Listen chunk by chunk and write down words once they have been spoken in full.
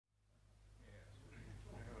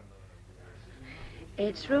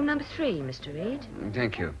It's room number 3, Mr. Reed.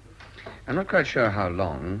 Thank you. I'm not quite sure how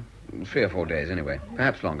long. 3 or 4 days, anyway.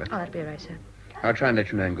 Perhaps longer. Oh, that'll be all right, sir. I'll try and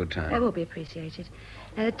let you know in good time. That will be appreciated.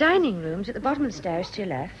 Now, the dining room's at the bottom of the stairs to your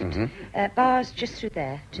left. Mm-hmm. Bar's just through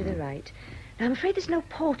there, to the right. Now, I'm afraid there's no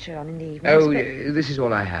porter on in the evenings. Oh, this is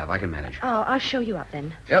all I have. I can manage. Oh, I'll show you up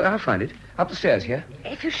then. Yeah, I'll find it. Up the stairs here.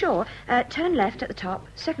 If you're sure, turn left at the top,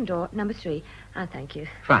 second door, number 3. And thank you.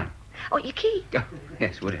 Fine. Oh, your key. Oh,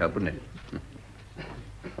 yes, would help, wouldn't it?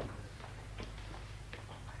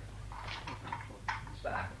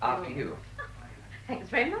 After you. Thanks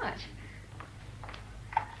very much.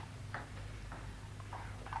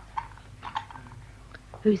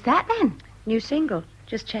 Who's that, then? New single.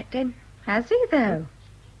 Just checked in. Has he, though?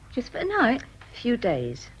 Just for a night? A few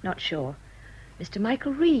days. Not sure. Mr.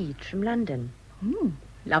 Michael Reed from London.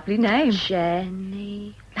 Lovely name.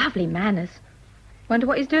 Jenny. Lovely manners. Wonder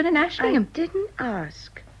what he's doing in Ashlingham. I didn't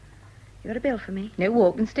ask. You got a bill for me? No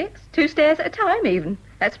walking sticks. 2 stairs at a time, even.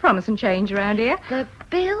 That's promising change around here. The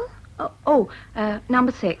bill?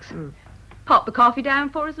 Number 6. Pop the coffee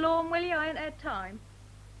down for us, Lorne, will you? I ain't had time.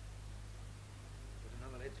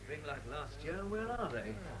 Another let's drink like last year. Where are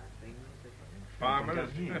they?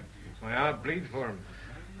 Farmers. My heart bleeds for them.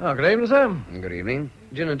 Oh, good evening, sir. Good evening.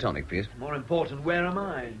 Gin and tonic, please. More important, where am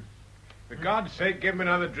I? For God's sake, give him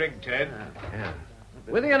another drink, Ted. Yeah.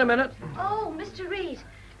 With you in a minute. Oh, Mr. Reed.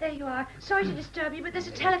 There you are. Sorry to disturb you, but there's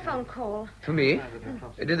a telephone call. For me?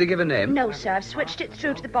 Did they give a name? No, sir. I've switched it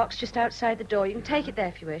through to the box just outside the door. You can take it there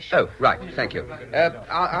if you wish. Oh, right. Thank you.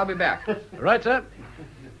 I'll be back. Right, sir.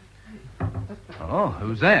 Oh,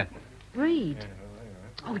 who's that? Reed.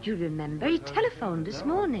 Oh, you remember. He telephoned this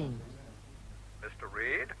morning. Mr.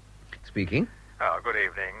 Reed? Speaking. Oh, good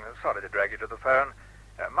evening. Sorry to drag you to the phone.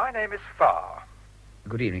 My name is Farr.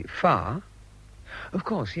 Good evening. Farr? Of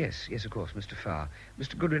course, yes, of course, Mr. Farr.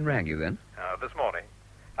 Mr. Goodwin rang you then? This morning.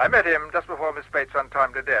 I met him just before Miss Bates'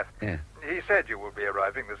 untimely death. Yeah. He said you will be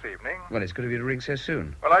arriving this evening. Well, it's good of you to ring so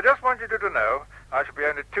soon. Well, I just want you to know I shall be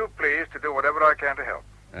only too pleased to do whatever I can to help.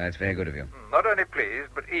 That's very good of you. Not only pleased,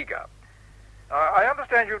 but eager. I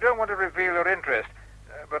understand you don't want to reveal your interest,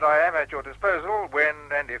 but I am at your disposal when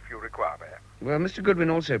and if you require me. Well, Mr. Goodwin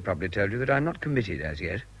also probably told you that I'm not committed as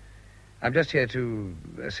yet. I'm just here to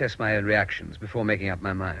assess my own reactions before making up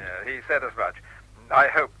my mind. He said as much. I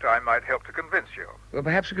hoped I might help to convince you. Well,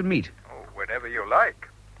 perhaps we could meet. Oh, whenever you like.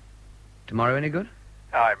 Tomorrow any good?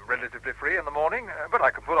 I'm relatively free in the morning, but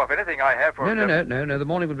I can pull off anything I have for... No. The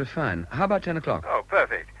morning would be fine. How about 10 o'clock? Oh,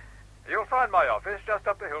 perfect. You'll find my office just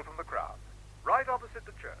up the hill from the crowd, right opposite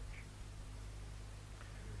the church.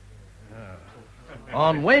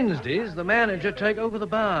 On Wednesdays, the manager take over the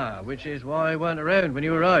bar, which is why I weren't around when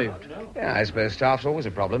you arrived. Yeah, I suppose staff's always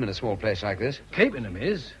a problem in a small place like this. Keeping them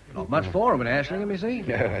is. Not much for them in Ashlingham, you see.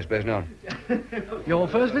 No, I suppose not. Your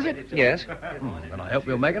first visit? Yes. Then I hope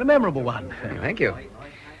we'll make it a memorable one. Thank you.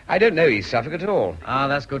 I don't know East Suffolk at all. Ah,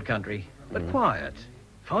 that's good country. But quiet.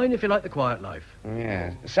 Fine if you like the quiet life.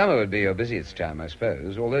 Yeah. Summer would be your busiest time, I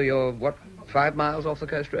suppose, although you're, 5 miles off the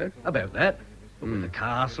coast road? About that. But with the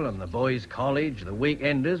castle and the boys' college, the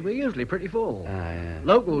weekenders, we're usually pretty full. Ah, yeah.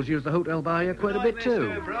 Locals use the hotel bar here quite a bit,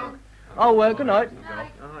 too. Oh, good night.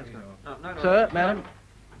 Sir, madam.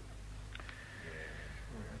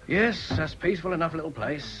 Yes, that's peaceful enough little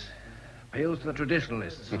place. Appeals to the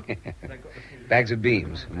traditionalists. Bags of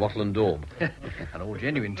beans, and wattle and daub. And all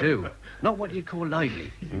genuine, too. Not what you'd call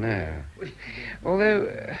lively. No.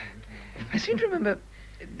 Although, I seem to remember...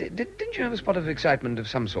 Didn't you have a spot of excitement of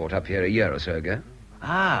some sort up here a year or so ago?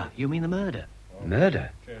 Ah, you mean the murder?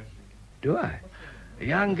 Murder? Do I? A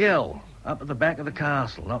young girl up at the back of the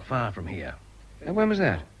castle, not far from here. And when was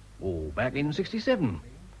that? Oh, back in 67.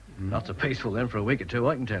 Not so peaceful then for a week or two,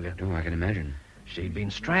 I can tell you. Oh, I can imagine. She'd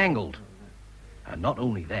been strangled. And not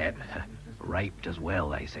only that, raped as well,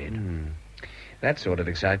 they said. That sort of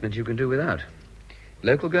excitement you can do without.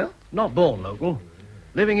 Local girl? Not born local.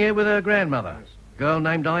 Living here with her grandmother. Girl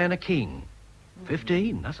named Diana King.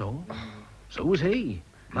 15, that's all. So was he.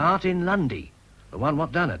 Martin Lundy. The one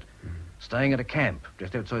what done it. Staying at a camp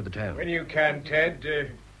just outside the town. When you can,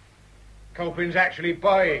 Ted, Copin's actually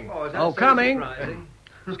buying. Oh, coming.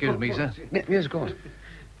 Excuse me, sir. Yes, of course.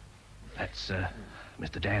 That's,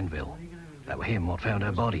 Mr. Danville. That were him what found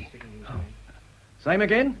her body. Oh. Same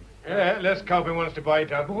again? Yeah, unless Copin wants to buy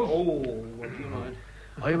doubles. Oh, what do you mind?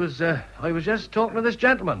 I was just talking to this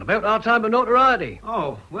gentleman about our time of notoriety.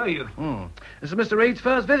 Oh, were you? This is Mr. Reed's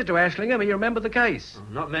first visit to Ashlingham. You remember the case?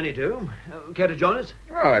 Not many do. Care to join us?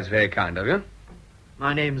 Oh, that's very kind of you.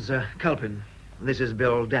 My name's Culpin. This is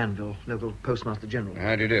Bill Danville, local Postmaster General.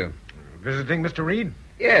 How do you do? Visiting Mr. Reed?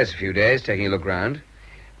 Yes, a few days, taking a look round.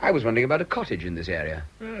 I was wondering about a cottage in this area.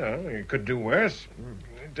 Well, you could do worse.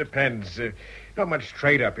 It depends. Not much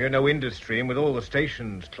trade up here, no industry, and with all the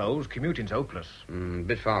stations closed, commuting's hopeless. A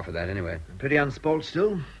bit far for that, anyway. Pretty unspoilt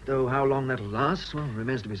still, though how long that'll last, well,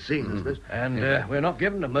 remains to be seen, I suppose. And we're not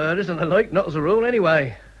given to murders and the like, not as a rule,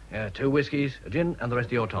 anyway. 2 whiskies, a gin, and the rest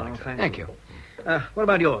of your tonic. Oh, Thank you. What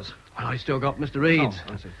about yours? Well, I still got Mr. Reed's.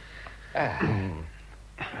 Oh, I see.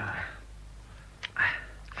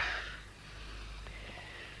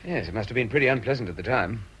 Yes, it must have been pretty unpleasant at the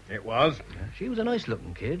time. It was. She was a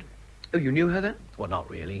nice-looking kid. Oh, you knew her then? Well, not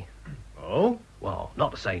really. Oh? Well,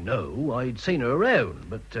 not to say no. I'd seen her around,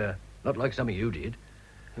 but not like some of you did.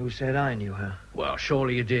 Who said I knew her? Well,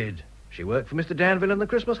 surely you did. She worked for Mr. Danville in the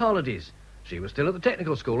Christmas holidays. She was still at the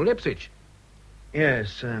technical school in Ipswich.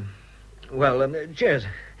 Yes, cheers.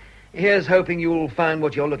 Here's hoping you'll find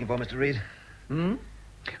what you're looking for, Mr. Reed.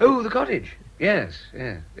 Oh, the cottage. Yes,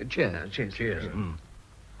 yeah. Cheers. Cheers. Cheers.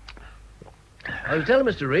 I was telling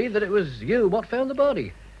Mr. Reed that it was you what found the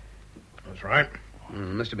body. That's right.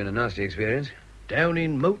 Must have been a nasty experience. Down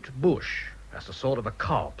in Moat Bush. That's a sort of a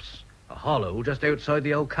copse. A hollow just outside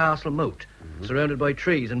the old castle moat, surrounded by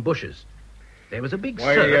trees and bushes. There was a big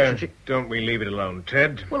search. Don't we leave it alone,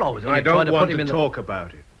 Ted? Well, I was only I trying don't to want put him to in talk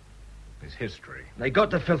about it. It's history. They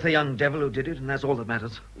got the filthy young devil who did it, and that's all that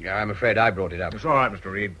matters. Yeah, I'm afraid I brought it up. It's all right,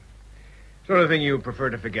 Mr. Reed. Sort of thing you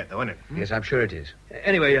prefer to forget, though, isn't it? Yes, I'm sure it is.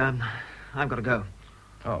 Anyway, I've got to go.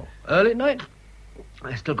 Oh, early at night?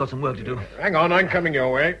 I still got some work to do. Hang on, I'm coming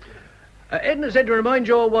your way. Edna said to remind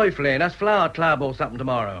your wife, Lane, that's flower club or something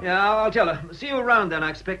tomorrow. Yeah, I'll tell her. See you around then, I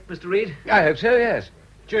expect, Mr. Reed. I hope so, yes.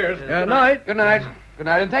 Cheers. Good night. Good night. Good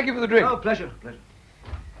night, and thank you for the drink. Oh, pleasure.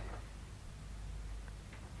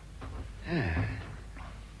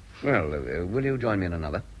 Well, will you join me in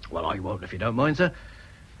another? Well, I won't if you don't mind, sir.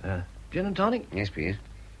 Gin and tonic? Yes, please.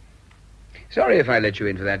 Sorry if I let you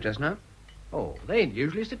in for that just now. Oh, they ain't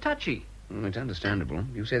usually so touchy. It's understandable.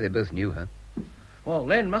 You say they both knew her. Well,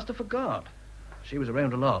 Len must have forgot. She was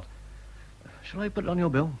around a lot. Shall I put it on your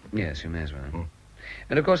bill? Yes, you may as well.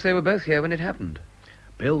 And, of course, they were both here when it happened.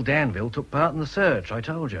 Bill Danville took part in the search, I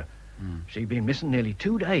told you. She'd been missing nearly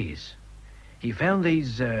 2 days. He found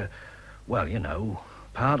these,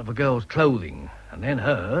 part of a girl's clothing, and then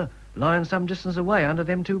her lying some distance away under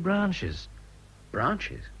them 2 branches.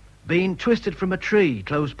 Branches? Been twisted from a tree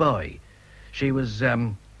close by. She was,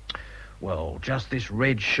 just this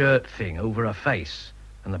red shirt thing over her face,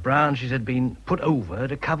 and the branches had been put over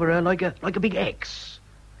to cover her like a big X.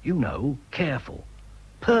 You know, careful.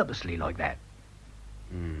 Purposely like that.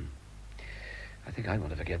 I think I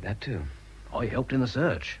want to forget that, too. I helped in the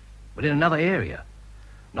search, but in another area.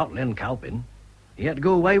 Not Len Calpin. He had to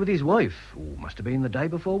go away with his wife. Oh, must have been the day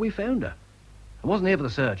before we found her. I wasn't here for the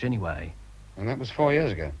search, anyway. And that was 4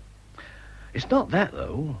 years ago. It's not that,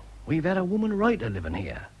 though. We've had a woman writer living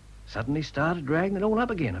here. Suddenly started dragging it all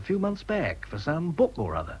up again a few months back for some book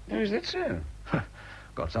or other. Oh, is that so?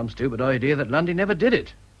 Got some stupid idea that Lundy never did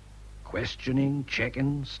it. Questioning,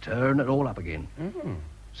 checking, stirring it all up again.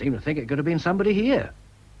 Seemed to think it could have been somebody here.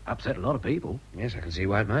 Upset a lot of people. Yes, I can see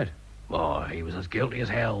why it might. Oh, he was as guilty as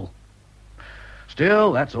hell.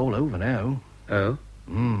 Still, that's all over now. Oh?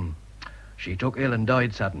 She took ill and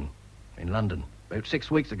died sudden. In London. About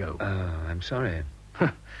 6 weeks ago. Oh, I'm sorry.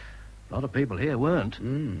 A lot of people here weren't.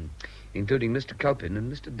 Including Mr. Culpin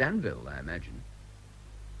and Mr. Danville, I imagine.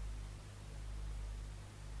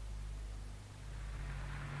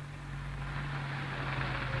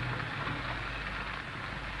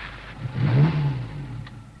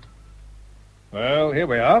 Well, here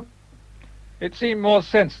we are. It seemed more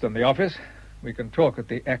sense than the office. We can talk at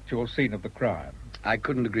the actual scene of the crime. I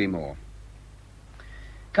couldn't agree more.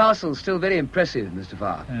 Castle's still very impressive, Mr.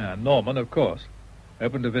 Farr. Yeah, Norman, of course.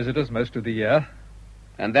 Open to visitors most of the year.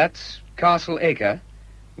 And that's Castle Acre,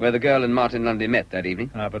 where the girl and Martin Lundy met that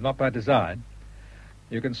evening. But not by design.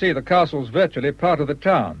 You can see the castle's virtually part of the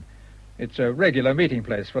town. It's a regular meeting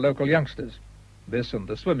place for local youngsters. This and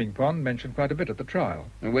the swimming pond mentioned quite a bit at the trial.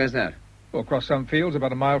 And where's that? Across some fields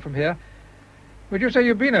about a mile from here. Would you say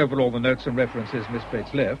you've been over all the notes and references Miss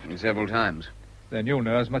Bates left? Several times. Then you'll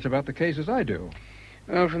know as much about the case as I do.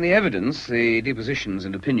 Well, from the evidence, the depositions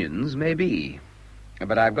and opinions may be.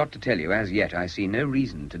 But I've got to tell you, as yet, I see no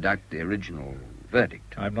reason to doubt the original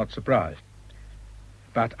verdict. I'm not surprised.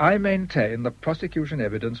 But I maintain the prosecution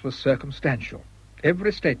evidence was circumstantial.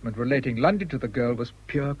 Every statement relating Lundy to the girl was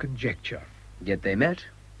pure conjecture. Yet they met.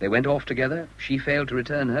 They went off together. She failed to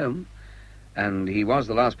return home. And he was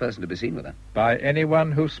the last person to be seen with her. By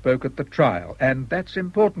anyone who spoke at the trial. And that's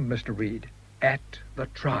important, Mr. Reed. At the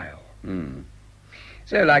trial.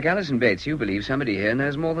 So, like Alison Bates, you believe somebody here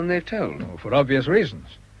knows more than they've told. For obvious reasons.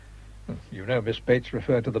 You know Miss Bates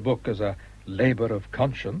referred to the book as a labour of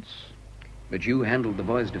conscience. But you handled the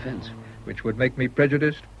boy's defence. Which would make me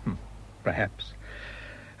prejudiced? Perhaps.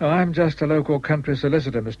 Oh, I'm just a local country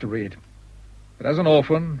solicitor, Mr. Reed. But as an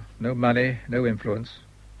orphan, no money, no influence,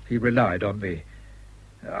 he relied on me.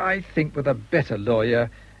 I think with a better lawyer,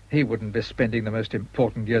 he wouldn't be spending the most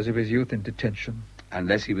important years of his youth in detention.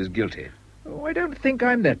 Unless he was guilty. Oh, I don't think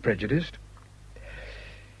I'm that prejudiced.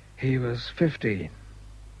 He was 15.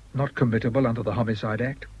 Not committable under the Homicide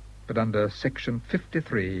Act, but under Section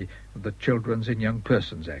 53 of the Children's and Young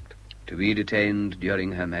Persons Act. To be detained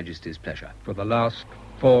during Her Majesty's pleasure. For the last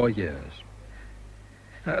 4 years.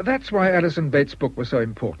 That's why Alison Bates' book was so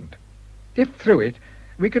important. If through it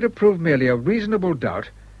we could have proved merely a reasonable doubt,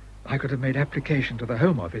 I could have made application to the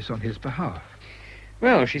Home Office on his behalf.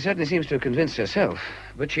 Well, she certainly seems to have convinced herself,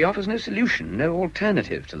 but she offers no solution, no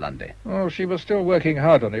alternative to Lundy. Oh, she was still working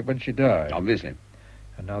hard on it when she died. Obviously.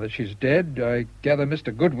 And now that she's dead, I gather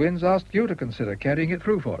Mr. Goodwin's asked you to consider carrying it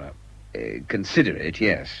through for her. Consider it,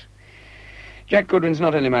 yes. Jack Goodwin's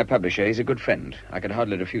not only my publisher, he's a good friend. I could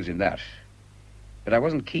hardly refuse him that. But I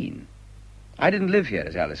wasn't keen. I didn't live here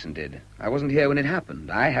as Alison did. I wasn't here when it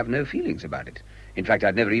happened. I have no feelings about it. In fact,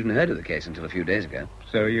 I'd never even heard of the case until a few days ago.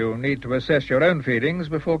 So you need to assess your own feelings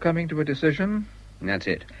before coming to a decision? That's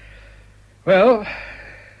it. Well,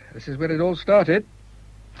 this is where it all started.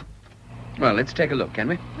 Well, let's take a look, can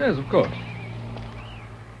we? Yes, of course.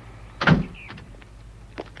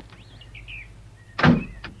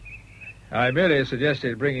 I merely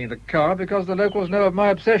suggested bringing the car because the locals know of my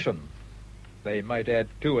obsession. They might add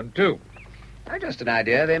 2 and 2. Just an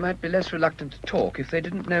idea. They might be less reluctant to talk if they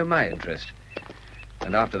didn't know my interest.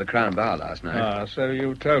 And after the Crown Bar last night... Ah, so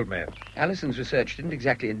you told me. Alison's research didn't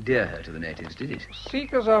exactly endear her to the natives, did it?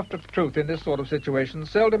 Seekers after truth in this sort of situation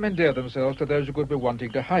seldom endear themselves to those who could be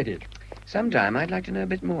wanting to hide it. Sometime I'd like to know a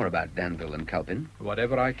bit more about Danville and Culpin.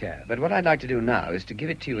 Whatever I can. But what I'd like to do now is to give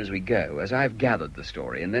it to you as we go, as I've gathered the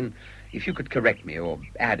story, and then if you could correct me or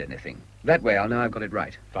add anything. That way I'll know I've got it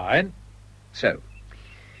right. Fine. So,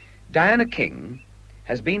 Diana King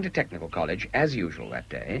has been to Technical College as usual that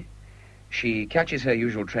day. She catches her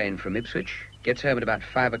usual train from Ipswich, gets home at about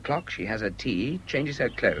 5 o'clock, she has her tea, changes her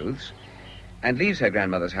clothes, and leaves her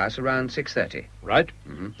grandmother's house around 6:30. Right.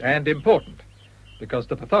 Mm-hmm. And important, because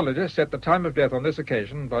the pathologist set the time of death on this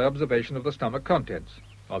occasion by observation of the stomach contents.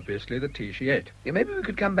 Obviously the tea she ate. Yeah, maybe we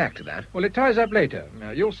could come back to that. Well, it ties up later.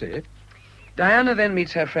 You'll see. Diana then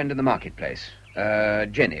meets her friend in the marketplace.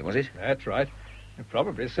 Jenny, was it? That's right. You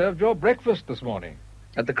probably served your breakfast this morning.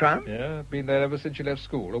 At the Crown? Yeah, been there ever since you left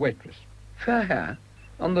school, a waitress. Fair hair.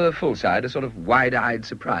 On the full side, a sort of wide-eyed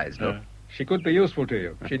surprise, no? She could be useful to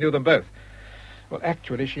you. She knew them both. Well,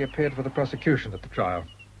 actually, she appeared for the prosecution at the trial.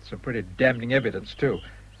 Some pretty damning evidence, too,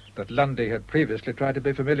 that Lundy had previously tried to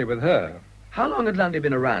be familiar with her. How long had Lundy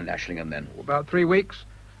been around Ashlingham, then? About 3 weeks.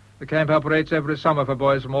 The camp operates every summer for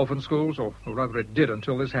boys from orphan schools, or rather it did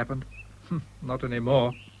until this happened. Not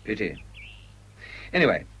anymore. Pity.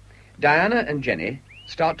 Anyway, Diana and Jenny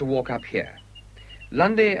start to walk up here.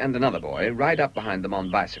 Lundy and another boy ride up behind them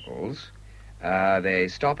on bicycles. They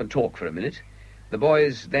stop and talk for a minute. The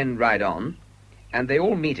boys then ride on, and they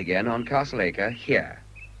all meet again on Castle Acre here.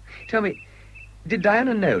 Tell me, did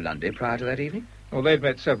Diana know Lundy prior to that evening? Well, they'd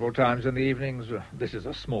met several times in the evenings. This is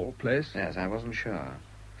a small place. Yes, I wasn't sure.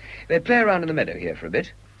 They play around in the meadow here for a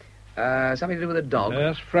bit. Something to do with a dog?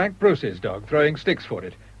 Yes, Frank Bruce's dog, throwing sticks for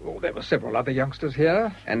it. Oh, there were several other youngsters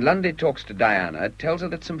here. And Lundy talks to Diana, tells her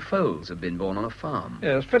that some foals have been born on a farm.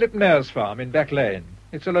 Yes, Philip Nair's farm in Back Lane.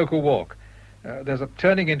 It's a local walk. There's a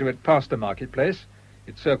turning into it past the marketplace.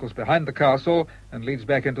 It circles behind the castle and leads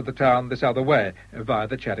back into the town this other way, via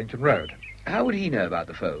the Chaddington Road. How would he know about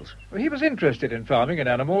the foals? Well, he was interested in farming and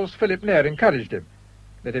animals. Philip Nair encouraged him.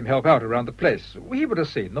 Let him help out around the place. He would have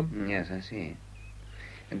seen them. Yes, I see.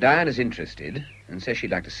 And Diana's interested and says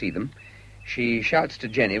she'd like to see them. She shouts to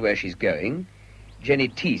Jenny where she's going. Jenny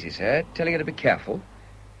teases her, telling her to be careful,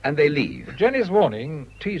 and they leave. Jenny's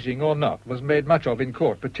warning, teasing or not, was made much of in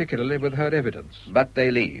court, particularly with her evidence. But they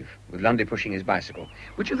leave, with Lundy pushing his bicycle.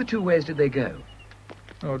 Which of the 2 ways did they go?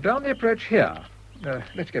 Oh, down the approach here.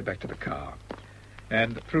 Let's get back to the car.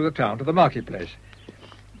 And through the town to the marketplace.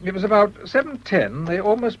 It was about 7:10. They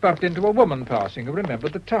almost bumped into a woman passing who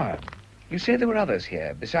remembered the time. You say there were others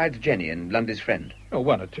here, besides Jenny and Lundy's friend? Oh,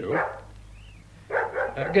 1 or 2.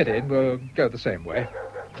 Get in. We'll go the same way.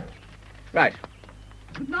 Right.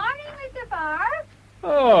 Good morning, Mr. Farr.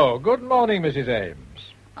 Oh, good morning, Mrs. Ames.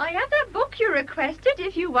 I have that book you requested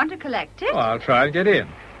if you want to collect it. Oh, I'll try and get in.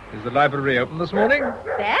 Is the library open this morning?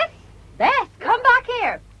 Bess, come back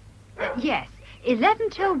here. Yes, 11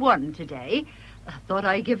 till 1 today. I thought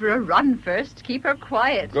I'd give her a run first, keep her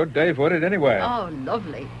quiet. Good day for it, anyway. Oh,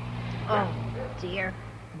 lovely. Oh, dear.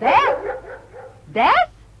 Beth!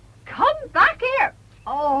 Beth? Come back here.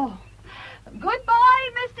 Oh, goodbye,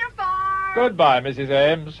 Mr. Farr. Goodbye, Mrs.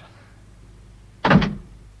 Ames.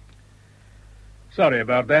 Sorry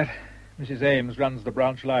about that. Mrs. Ames runs the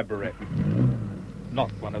branch library.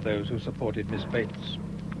 Not one of those who supported Miss Bates.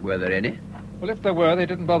 Were there any? Well, if there were, they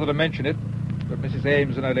didn't bother to mention it. But Mrs.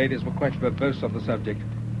 Ames and her ladies were quite verbose on the subject.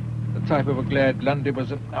 The type who were glad Lundy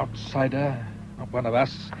was an outsider, not one of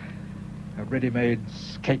us. A ready-made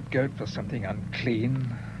scapegoat for something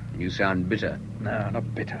unclean. You sound bitter. No,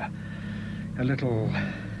 not bitter. A little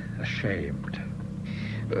ashamed.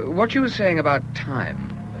 What you were saying about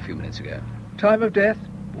time a few minutes ago. Time of death?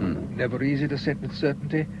 Never easy to set with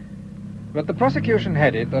certainty. But the prosecution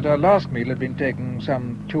had it that her last meal had been taken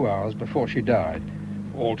some 2 hours before she died.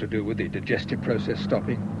 All to do with the digestive process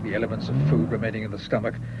stopping, the elements of food remaining in the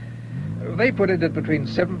stomach. They put it at between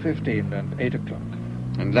 7:15 and 8 o'clock.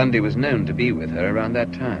 And Lundy was known to be with her around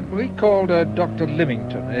that time. We called Dr.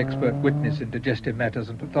 Limington, an expert witness in digestive matters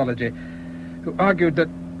and pathology, who argued that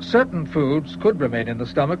certain foods could remain in the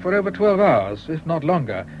stomach for over 12 hours, if not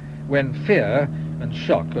longer, when fear and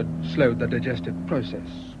shock had slowed the digestive process.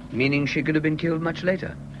 Meaning she could have been killed much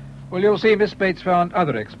later. Well, you'll see Miss Bates found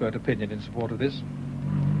other expert opinion in support of this.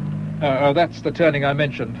 That's the turning I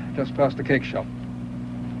mentioned, just past the cake shop.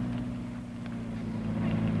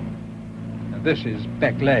 And this is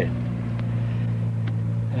Beck Lane.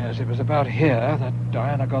 Yes, it was about here that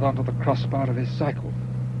Diana got onto the crossbar of his cycle.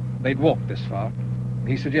 They'd walked this far.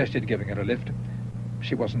 He suggested giving her a lift.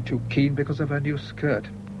 She wasn't too keen because of her new skirt.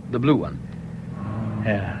 The blue one?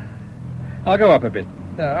 Yeah. I'll go up a bit.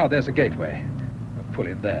 There's a gateway. I'll pull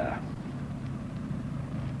in there.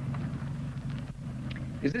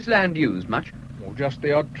 Is this land used much? Well, just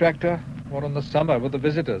the odd tractor, or in the summer with the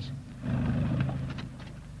visitors.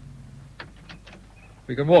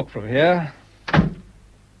 We can walk from here.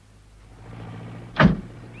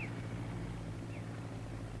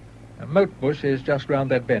 A moat bush is just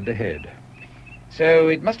round that bend ahead. So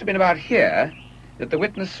it must have been about here that the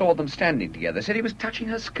witness saw them standing together, said he was touching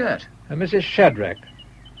her skirt. And Mrs. Shadrack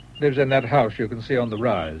lives in that house you can see on the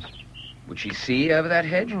rise. Would she see over that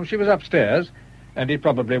hedge? Oh, she was upstairs, and he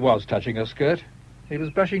probably was touching her skirt. He was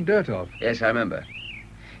brushing dirt off. Yes, I remember.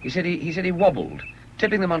 He said he wobbled,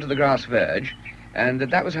 tipping them onto the grass verge, and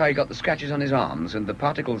that was how he got the scratches on his arms and the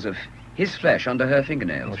particles of his flesh under her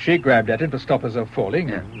fingernails. Well, she grabbed at him to stop herself falling,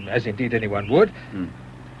 Yeah. as indeed anyone would. Hmm.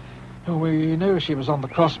 Oh, we know she was on the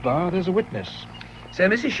crossbar. There's a witness. So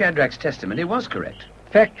Mrs. Shadrack's testimony was correct.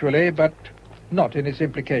 Factually, but not in its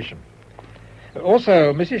implication.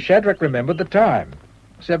 Also, Mrs. Shadrack remembered the time,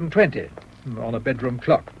 7:20, on a bedroom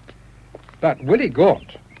clock. But Willie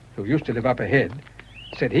Gaunt, who used to live up ahead,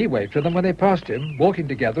 said he waved to them when they passed him, walking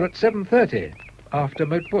together at 7:30, after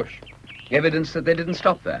Moat Bush. Evidence that they didn't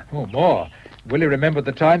stop there. Oh, more. Willie remembered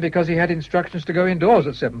the time because he had instructions to go indoors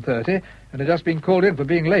at 7:30 and had just been called in for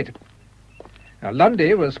being late. Now,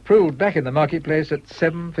 Lundy was proved back in the marketplace at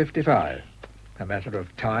 7:55. A matter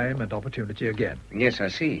of time and opportunity again. Yes, I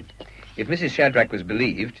see. If Mrs. Shadrack was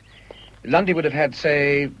believed, Lundy would have had,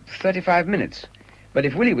 say, 35 minutes. But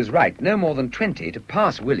if Willie was right, no more than 20 to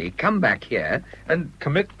pass Willie, come back here, and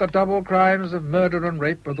Commit the double crimes of murder and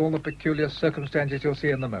rape with all the peculiar circumstances you'll see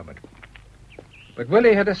in the moment. But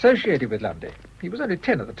Willie had associated with Lundy. He was only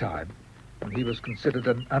 10 at the time, and he was considered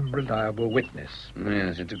an unreliable witness.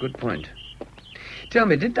 Yes, it's a good point. Tell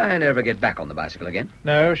me, did Diana ever get back on the bicycle again?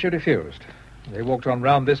 No, she refused. They walked on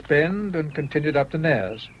round this bend and continued up to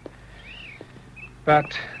Nares.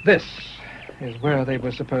 But this is where they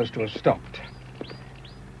were supposed to have stopped.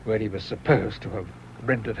 Where he was supposed to have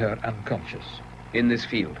rendered her unconscious. In this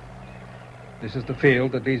field? This is the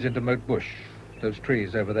field that leads into Moat Bush. Those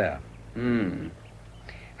trees over there.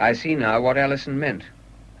 I see now what Alison meant.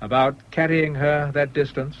 About carrying her that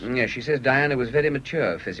distance? Yes, she says Diana was very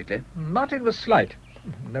mature physically. Martin was slight.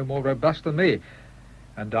 No more robust than me.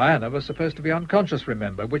 And Diana was supposed to be unconscious,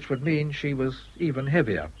 remember, which would mean she was even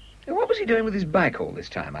heavier. What was he doing with his bike all this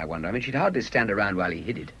time, I wonder? I mean, she'd hardly stand around while he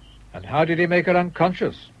hid it. And how did he make her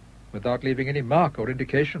unconscious, without leaving any mark or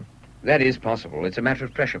indication? That is possible. It's a matter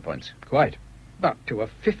of pressure points. Quite. But to a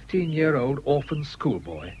 15-year-old orphan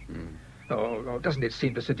schoolboy. Oh, doesn't it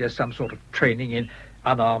seem to suggest some sort of training in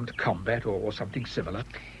unarmed combat or something similar?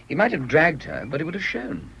 He might have dragged her, but it would have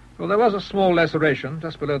shown. Well, there was a small laceration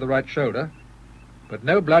just below the right shoulder, but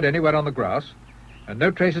no blood anywhere on the grass, and no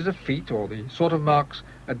traces of feet or the sort of marks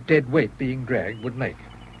a dead weight being dragged would make.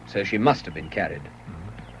 So she must have been carried.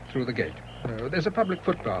 Through the gate. There's a public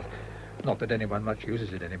footpath. Not that anyone much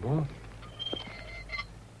uses it anymore.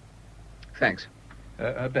 Thanks.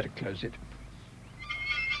 Better close it.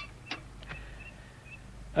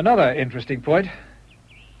 Another interesting point.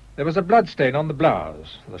 There was a bloodstain on the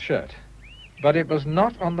blouse, the shirt, but it was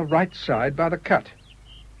not on the right side by the cut.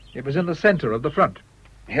 It was in the centre of the front.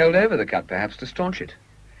 Held over the cut, perhaps, to staunch it.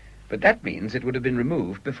 But that means it would have been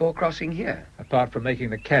removed before crossing here. Apart from making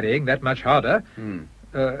the carrying that much harder, Hmm.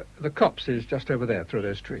 the copse is just over there through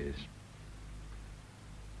those trees.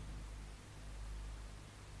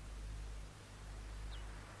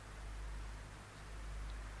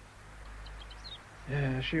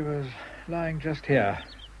 Yeah, she was lying just here,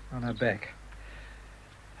 on her back.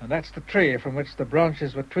 And that's the tree from which the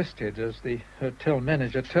branches were twisted, as the hotel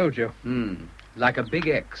manager told you. Like a big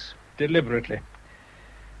X. Deliberately.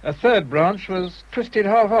 A third branch was twisted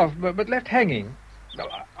half off, but left hanging. No,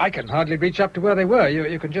 I can hardly reach up to where they were,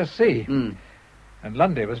 you can just see. And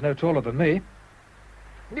Lundy was no taller than me.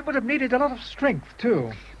 It would have needed a lot of strength,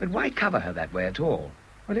 too. But why cover her that way at all?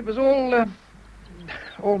 Well, it was all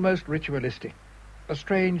almost ritualistic. A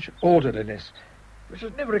strange orderliness, which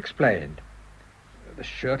was never explained. The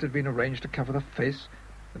shirt had been arranged to cover the face.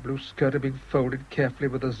 The blue skirt had been folded carefully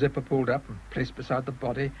with the zipper pulled up and placed beside the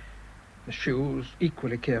body. The shoes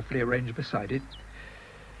equally carefully arranged beside it.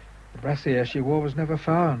 The brassiere she wore was never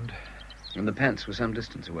found. And the pants were some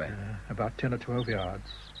distance away. About 10 or 12 yards.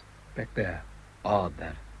 Back there. Odd,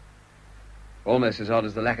 that. Almost as odd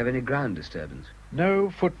as the lack of any ground disturbance.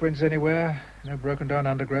 No footprints anywhere. No broken down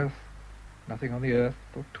undergrowth. Nothing on the earth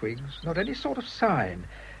or twigs. Not any sort of sign.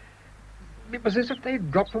 It was as if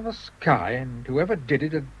they'd dropped from the sky, and whoever did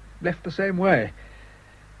it had left the same way.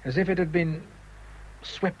 As if it had been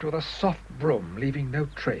swept with a soft broom, leaving no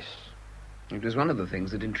trace. It was one of the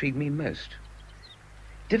things that intrigued me most.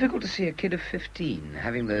 Difficult to see a kid of 15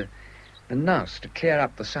 having the nous to clear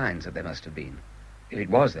up the signs that there must have been, if it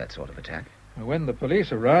was that sort of attack. When the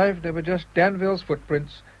police arrived, there were just Danville's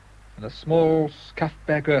footprints and a small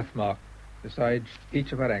scuffed-back earth mark beside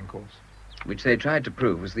each of her ankles. Which they tried to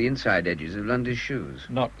prove was the inside edges of Lundy's shoes.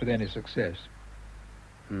 Not with any success.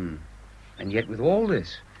 And yet with all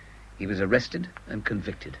this, he was arrested and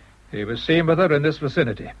convicted. He was seen with her in this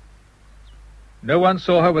vicinity. No one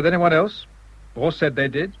saw her with anyone else, or said they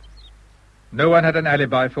did. No one had an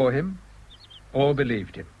alibi for him. All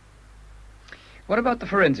believed him. What about the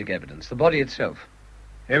forensic evidence, the body itself?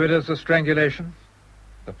 Evidence of strangulation,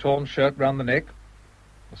 the torn shirt round the neck,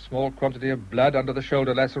 a small quantity of blood under the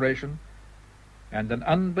shoulder laceration, and an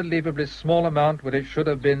unbelievably small amount where it should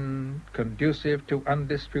have been conducive to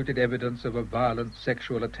undisputed evidence of a violent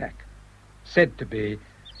sexual attack, said to be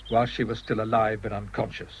while she was still alive but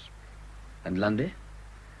unconscious. And Lundy?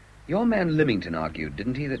 Your man Lymington argued,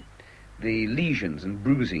 didn't he, that the lesions and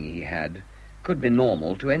bruising he had could be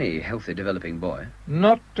normal to any healthy developing boy?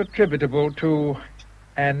 Not attributable to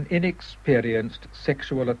an inexperienced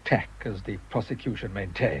sexual attack, as the prosecution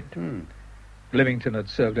maintained. Lymington had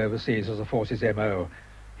served overseas as a force's M.O.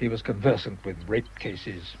 He was conversant with rape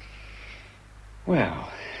cases. Well,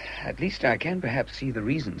 at least I can perhaps see the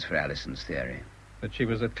reasons for Alison's theory. That she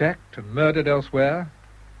was attacked and murdered elsewhere,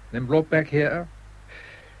 then brought back here.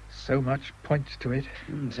 So much points to it.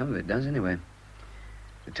 Some of it does, anyway.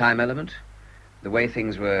 The time element, the way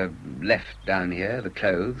things were left down here, the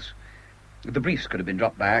clothes. The briefs could have been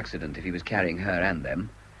dropped by accident if he was carrying her and them.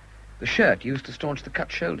 The shirt used to staunch the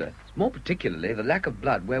cut shoulder. More particularly, the lack of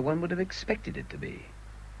blood where one would have expected it to be.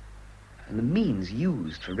 And the means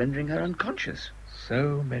used for rendering her unconscious.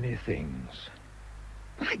 So many things.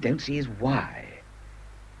 What I don't see is why.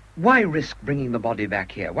 Why risk bringing the body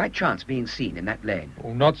back here? Why chance being seen in that lane?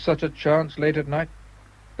 Oh, not such a chance late at night.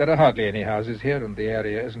 There are hardly any houses here, and the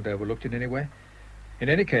area isn't overlooked in any way. In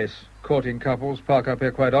any case, courting couples park up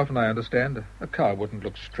here quite often, I understand. A car wouldn't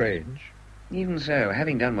look strange. Even so,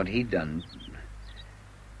 having done what he'd done...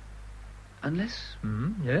 Unless...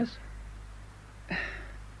 Yes?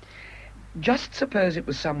 Just suppose it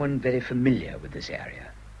was someone very familiar with this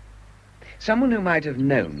area. Someone who might have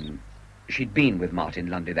known she'd been with Martin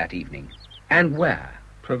Lundy that evening. And where?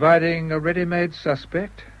 Providing a ready-made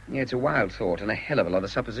suspect? Yeah, it's a wild thought and a hell of a lot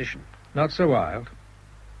of supposition. Not so wild.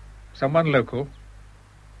 Someone local.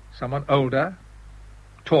 Someone older,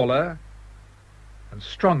 taller, and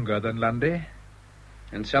stronger than Lundy.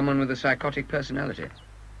 And someone with a psychotic personality.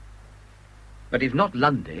 But if not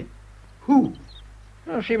Lundy, who?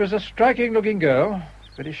 Well, she was a striking-looking girl.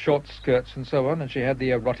 Very short skirts and so on, and she had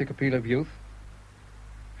the erotic appeal of youth.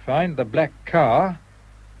 Find the black car,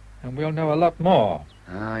 and we'll know a lot more.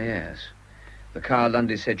 Ah, yes. The car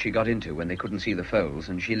Lundy said she got into when they couldn't see the foals,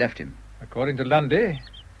 and she left him. According to Lundy,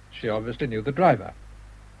 she obviously knew the driver.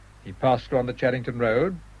 He passed her on the Charrington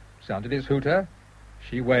Road, sounded his hooter.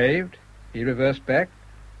 She waved. He reversed back.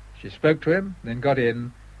 She spoke to him, then got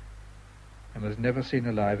in, and was never seen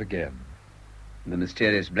alive again. The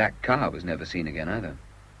mysterious black car was never seen again either.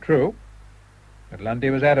 True. But Lundy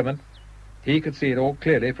was adamant. He could see it all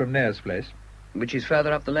clearly from Nair's place. Which is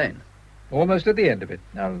further up the lane. Almost at the end of it.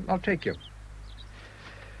 I'll take you.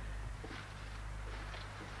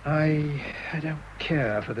 I don't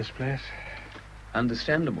care for this place.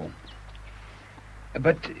 Understandable.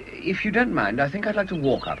 But if you don't mind, I think I'd like to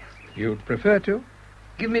walk up. You'd prefer to?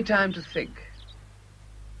 Give me time to think.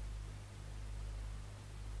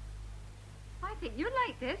 I think you'll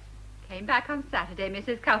like this. Came back on Saturday,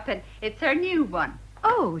 Mrs. Culpin. It's her new one.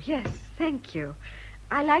 Oh, yes, thank you.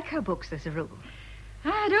 I like her books as a rule.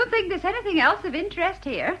 I don't think there's anything else of interest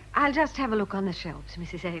here. I'll just have a look on the shelves,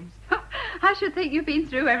 Mrs. Ames. I should think you've been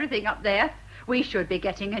through everything up there. We should be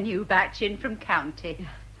getting a new batch in from county.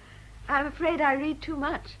 I'm afraid I read too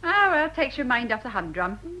much. Oh, well, takes your mind off the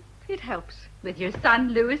humdrum. It helps. With your son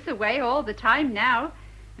Louis away all the time now.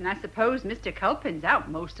 And I suppose Mr. Culpin's out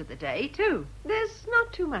most of the day, too. There's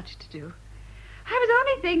not too much to do. I was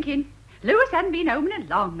only thinking, Louis hasn't been home in a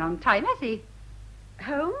long, long time, has he?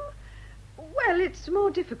 Home? Well, it's more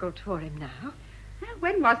difficult for him now.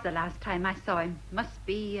 When was the last time I saw him? Must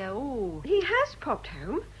be, He has popped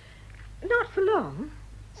home. Not for long.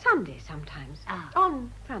 Sunday sometimes. Ah.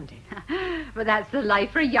 On Sunday. But that's the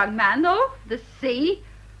life for a young man, though. The sea.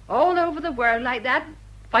 All over the world like that.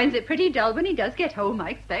 Finds it pretty dull when he does get home,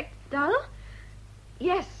 I expect. Dull?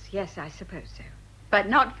 Yes, I suppose so. But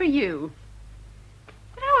not for you.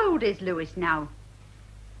 But how old is Louis now?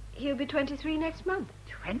 He'll be 23 next month.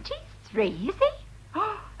 23, is he?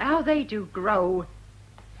 Oh, how they do grow.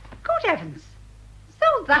 Good heavens.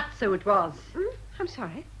 So that's who it was. I'm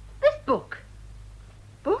sorry. This book.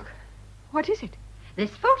 Book? What is it?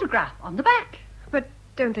 This photograph on the back. But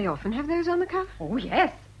don't they often have those on the cover? Oh,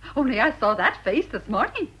 yes. Only I saw that face this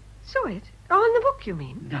morning. Saw it? On the book, you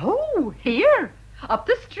mean? No, here. Up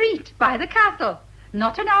the street, by the castle.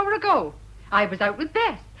 Not an hour ago. I was out with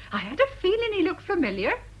Bess. I had a feeling he looked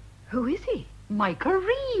familiar. Who is he? Michael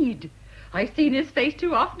Reed. I've seen his face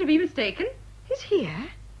too often to be mistaken. He's here?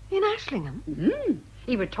 In Ashlingham?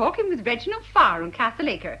 He was talking with Reginald Farr on Castle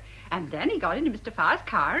Acre. And then he got into Mr. Farr's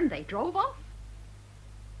car and they drove off.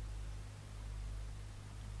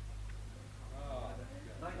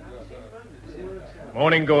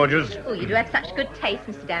 Morning, gorgeous. Oh, you do have such good taste,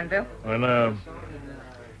 Mr. Danville. I know.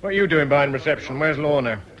 What are you doing behind reception? Where's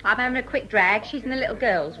Lorna? I'm having a quick drag. She's in the little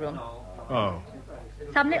girl's room. Oh,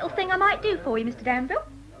 Some little thing I might do for you, Mr. Danville?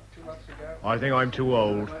 I think I'm too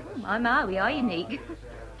old. My, we are unique.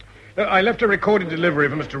 I left a recorded delivery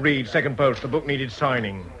for Mr. Reed, second post. The book needed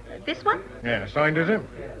signing. This one? Yeah, signed, is it?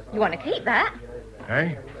 You want to keep that?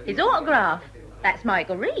 Eh? His autograph. That's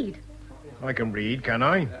Michael Reed. I can read, can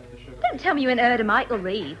I? Don't tell me you ain't heard of Michael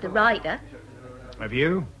Reed, the writer. Have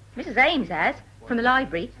you? Mrs. Ames has, from the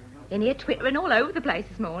library. In here twittering all over the place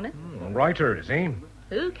this morning. A writer, is he?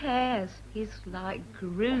 Who cares? He's like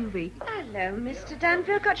groovy. Hello, Mr.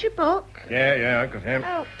 Danville. Got your book? Yeah, I got him.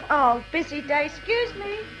 Oh, busy day. Excuse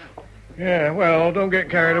me. Yeah, well, don't get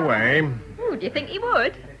carried away. Ooh, do you think he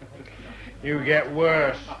would? You get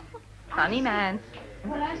worse. Funny man.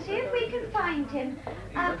 Well, I'll see if we can find him.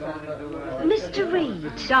 Mr.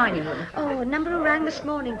 Reed. Dining room. Oh, a number who rang this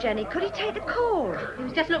morning, Jenny. Could he take the call? He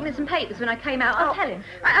was just looking at some papers when I came out. I'll tell him.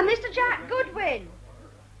 Mr. Jack Goodwin.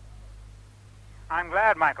 I'm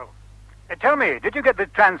glad, Michael. Tell me, did you get the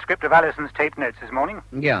transcript of Alison's tape notes this morning?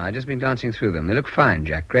 Yeah, I've just been glancing through them. They look fine,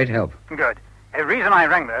 Jack. Great help. Good. The reason I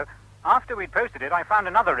rang, though, after we'd posted it, I found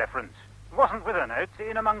another reference. It wasn't with her notes,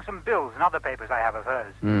 in among some bills and other papers I have of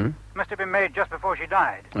hers. Must have been made just before she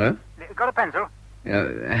died. Oh? Got a pencil?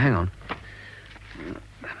 Hang on.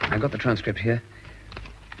 I've got the transcript here.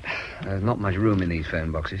 There's not much room in these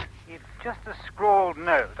phone boxes. It's just a scrawled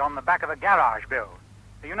note on the back of a garage bill.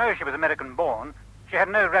 You know she was American-born. She had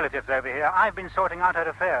no relatives over here. I've been sorting out her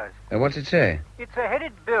affairs. What's it say? It's a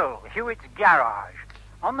headed bill, Hewitt's Garage.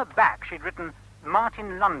 On the back, she'd written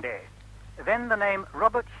Martin Lundy. Then the name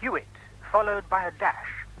Robert Hewitt, followed by a dash.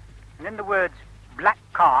 And then the words black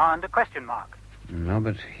car and a question mark.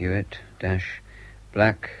 Robert Hewitt, dash,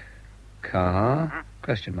 black car,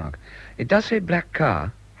 question mark. It does say black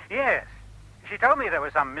car. Yes. She told me there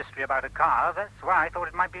was some mystery about a car. That's why I thought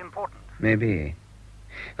it might be important. Maybe.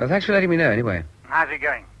 Well, thanks for letting me know, anyway. How's it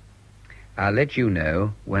going? I'll let you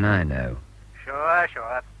know when I know. Sure.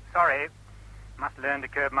 Sorry. Must learn to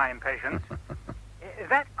curb my impatience.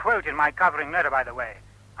 That quote in my covering letter, by the way,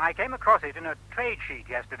 I came across it in a trade sheet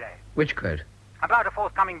yesterday. Which quote? About a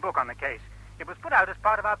forthcoming book on the case. It was put out as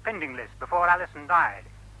part of our pending list before Alison died.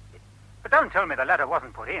 But don't tell me the letter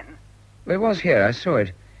wasn't put in. Well, it was here. I saw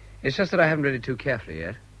it. It's just that I haven't read it too carefully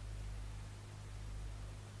yet.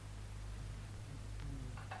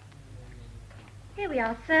 Here we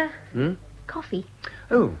are, sir. Hmm? Coffee.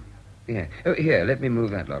 Oh, yeah. Oh, here, let me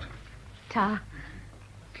move that lot. Ta.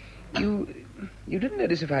 You didn't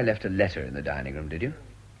notice if I left a letter in the dining room, did you?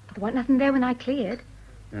 There wasn't nothing there when I cleared.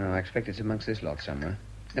 No, I expect it's amongst this lot somewhere.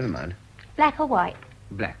 Never mind. Black or white?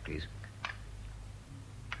 Black, please.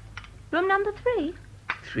 Room number 3?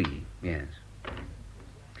 3, yes.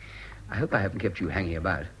 I hope I haven't kept you hanging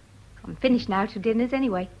about. I'm finished now till dinner's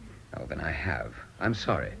anyway. Oh, then I have. I'm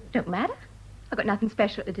sorry. Don't matter. I've got nothing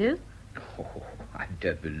special to do. Oh, I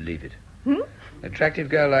don't believe it. Hmm? Attractive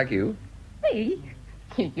girl like you? Me?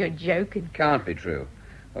 You're joking. Can't be true.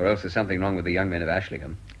 Or else there's something wrong with the young men of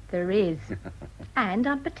Ashlingham. There is. And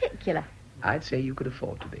I'm particular. I'd say you could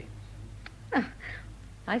afford to be.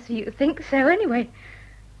 I see you think so anyway.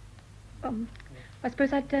 I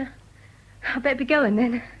suppose I'd better be going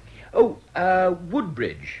then. Oh,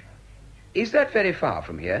 Woodbridge. Is that very far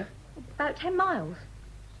from here? About 10 miles.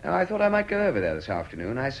 Oh, I thought I might go over there this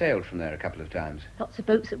afternoon. I sailed from there a couple of times. Lots of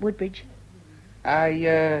boats at Woodbridge.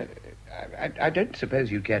 I don't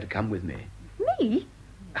suppose you'd care to come with me. Me?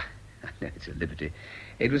 No, it's a liberty.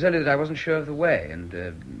 It was only that I wasn't sure of the way, and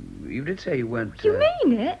you did say you weren't... You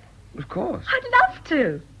mean it? Of course. I'd love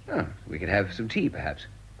to. Oh, we could have some tea, perhaps.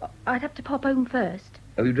 I'd have to pop home first.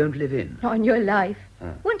 Oh, you don't live in? Not on your life.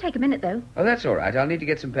 Oh. Won't take a minute, though. Oh, that's all right. I'll need to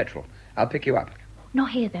get some petrol. I'll pick you up. Not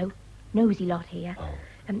here, though. Nosy lot here. Oh.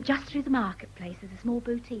 Just through the marketplace, there's a small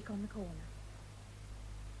boutique on the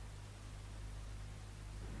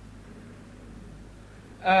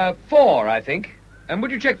corner. 4, I think. And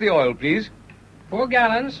would you check the oil, please? 4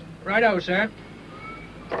 gallons. Right-o, sir.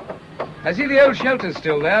 I see the old shelter's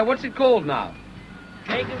still there. What's it called now?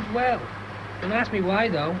 Jacob's Well. Don't ask me why,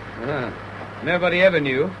 though. Nobody ever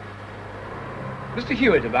knew. Mr.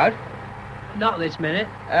 Hewitt about? Not this minute.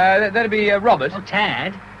 That'd be Robert. Oh,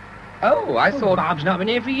 Tad. Oh, I thought... Bob's not been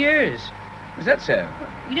here for years. Is that so?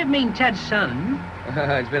 You didn't mean Ted's son.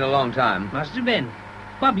 It's been a long time. Must have been.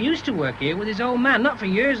 Bob used to work here with his old man, not for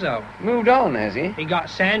years, though. Moved on, has he? He got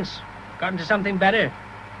sense. Got into something better.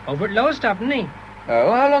 Over at Lowestoft, didn't he?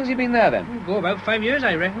 Oh, how long's he been there, then? Go about 5 years,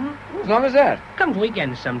 I reckon. As long as that? Comes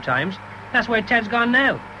weekends sometimes. That's where Ted's gone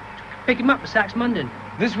now. Pick him up at Saxmundon.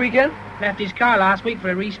 This weekend? Left his car last week for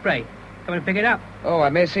a respray. Come and pick it up. Oh, I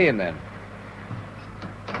may see him then.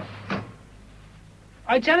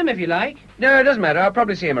 I'd tell him if you like. No, it doesn't matter. I'll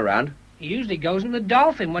probably see him around. He usually goes in the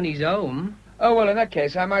Dolphin when he's home. Oh, well, in that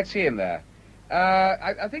case, I might see him there.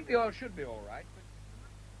 I think the oil should be all right.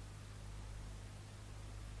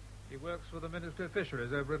 He works for the Ministry of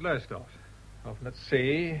Fisheries over at Lowestoft. Often at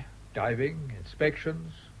sea, diving,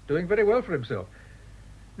 inspections, doing very well for himself.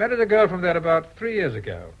 Married a girl from there about 3 years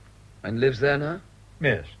ago. And lives there now?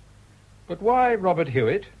 Yes. But why Robert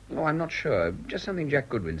Hewitt? Oh, I'm not sure. Just something Jack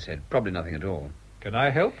Goodwin said. Probably nothing at all. Can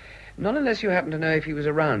I help? Not unless you happen to know if he was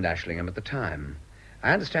around Ashlingham at the time.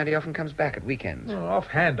 I understand he often comes back at weekends. Oh,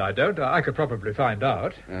 offhand, I don't. I could probably find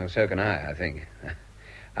out. Oh, so can I think.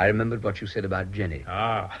 I remembered what you said about Jenny.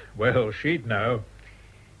 Ah, well, she'd know.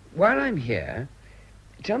 While I'm here,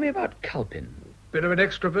 tell me about Culpin. Bit of an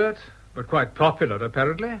extrovert, but quite popular,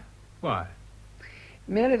 apparently. Why?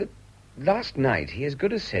 Merely that last night he as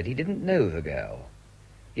good as said he didn't know the girl.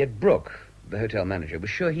 Yet Brooke, the hotel manager, was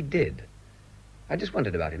sure he did. I just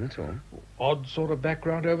wondered about him, that's all. Odd sort of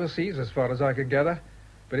background overseas, as far as I can gather.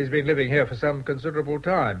 But he's been living here for some considerable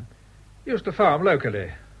time. Used to farm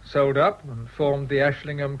locally. Sold up and formed the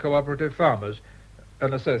Ashlingham Cooperative Farmers,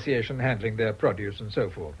 an association handling their produce and so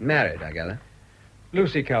forth. Married, I gather.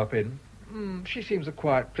 Lucy Culpin. She seems a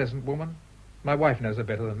quiet, pleasant woman. My wife knows her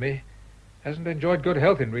better than me. Hasn't enjoyed good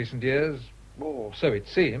health in recent years. Or so it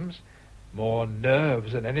seems. More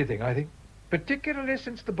nerves than anything, I think. Particularly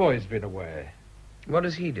since the boy's been away. What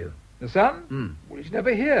does he do? The son? Well, he's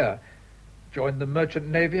never here. Joined the Merchant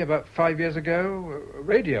Navy about 5 years ago.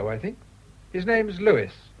 Radio, I think. His name's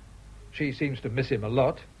Lewis. She seems to miss him a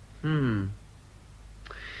lot.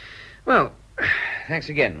 Well, thanks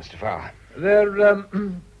again, Mr. Farr.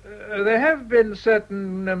 There have been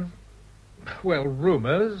certain,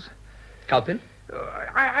 rumours. Culpin?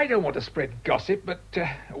 I don't want to spread gossip, but,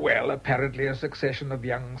 apparently a succession of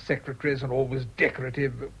young secretaries and always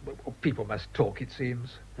decorative. People must talk, it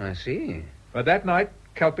seems. I see. But that night,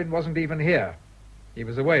 Culpin wasn't even here. He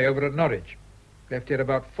was away over at Norwich. Left here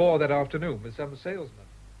about 4 that afternoon with some salesman.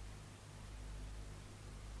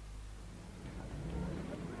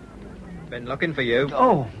 Been looking for you.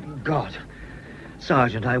 Oh, God.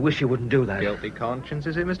 Sergeant, I wish you wouldn't do that. Guilty conscience,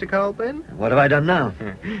 is it, Mr. Colpin? What have I done now?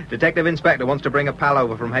 Detective Inspector wants to bring a pal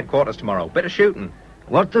over from headquarters tomorrow. Bit of shooting.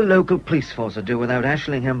 What the local police force would do without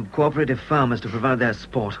Ashlingham cooperative farmers to provide their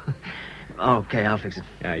support. Okay, I'll fix it.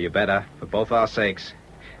 Yeah, you better, for both our sakes.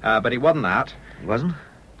 But it wasn't that. It wasn't?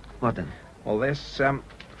 What then? Well, this,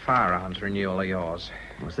 firearms renewal of yours.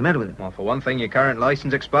 What's the matter with it? Well, for one thing, your current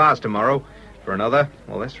license expires tomorrow. For another,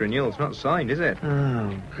 well, this renewal's not signed, is it?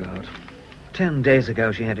 Oh, God. 10 days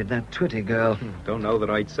ago she headed that Twitty girl. Don't know that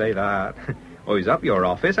I'd say that. Oh, he's up your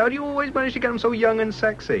office. How do you always manage to get him so young and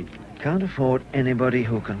sexy? Can't afford anybody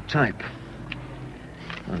who can type.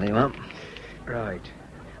 Well, there you are. Right.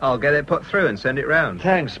 I'll get it put through and send it round.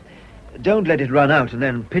 Thanks. Don't let it run out and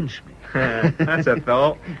then pinch me. That's a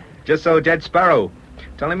thought. Just so Jed Sparrow.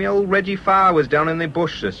 Telling me old Reggie Farr was down in the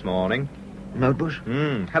bush this morning. Moat bush?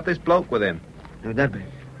 Had this bloke with him. Who'd that be?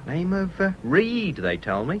 Name of Reed, they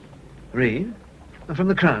tell me. Reed? From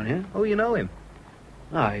the Crown, yeah? Oh, you know him?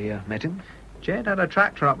 I met him. Jed had a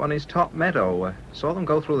tractor up on his top meadow. Saw them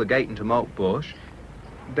go through the gate into Moat Bush.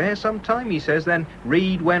 There some time, he says, then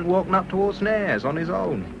Reed went walking up towards Nares on his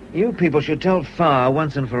own. You people should tell Farr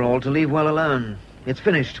once and for all to leave well alone. It's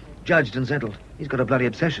finished, judged and settled. He's got a bloody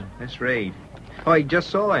obsession. This Reed. Oh, I just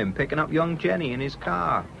saw him picking up young Jenny in his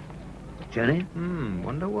car. Jenny?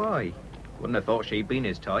 Wonder why. Wouldn't have thought she'd been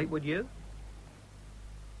his type, would you?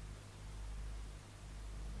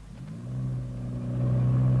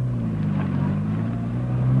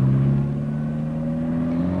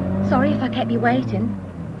 Sorry if I kept you waiting.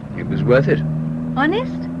 It was worth it.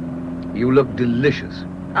 Honest? You look delicious.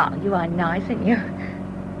 Oh, you are nice, aren't you?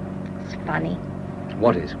 It's funny.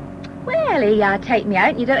 What is? Well, here you take me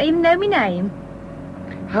out and you don't even know my name.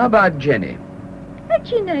 How about Jenny? How'd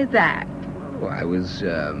you know that? Oh, I was,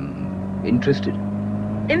 interested.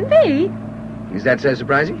 In me? Is that so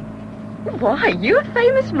surprising? Why, you're a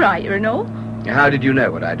famous writer and all. How did you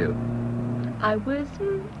know what I do? I was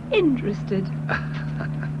interested.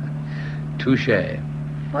 Touché.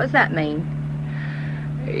 What does that mean?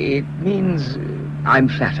 It means I'm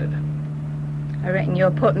flattered. I reckon you're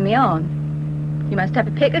putting me on. You must have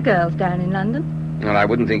a pick of girls down in London. Well, I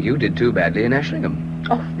wouldn't think you did too badly in Ashlingham.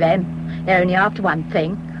 Oh, them. They're only after one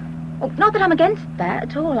thing. Oh, not that I'm against that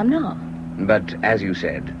at all, I'm not. But, as you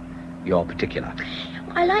said, you're particular.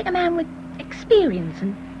 I like a man with experience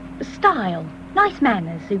and style, nice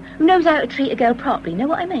manners, who knows how to treat a girl properly, know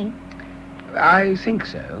what I mean? I think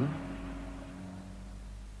so.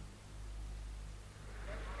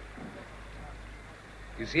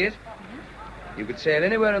 You see it? You could sail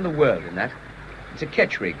anywhere in the world in that. It's a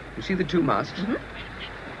ketch rig. You see the two masts? Mm-hmm.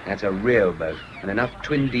 That's a real boat, and enough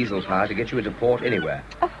twin diesel power to get you into port anywhere.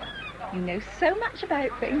 Oh, you know so much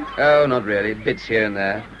about things. Oh, not really. Bits here and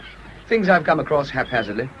there. Things I've come across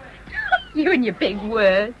haphazardly. You and your big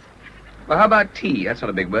words. Well, how about tea? That's not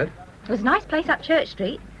a big word. It was a nice place up Church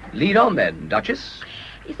Street. Lead on, then, Duchess.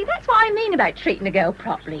 You see, that's what I mean about treating a girl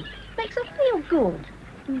properly. Makes her feel good.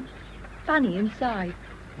 And funny inside.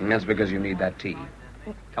 And that's because you need that tea.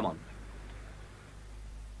 Come on.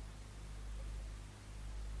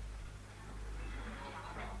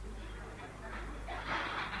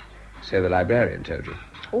 So the librarian told you.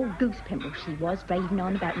 All goose pimple she was, raving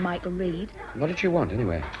on about Michael Reed. What did she want,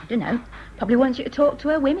 anyway? I don't know. Probably wants you to talk to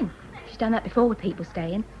her women. She's done that before with people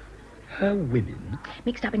staying. Her women?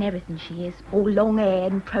 Mixed up in everything she is. All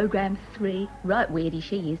long-haired and programme 3. Right weirdy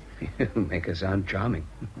she is. You make her sound charming.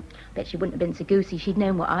 Bet she wouldn't have been so goosey she'd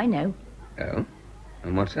known what I know. Oh?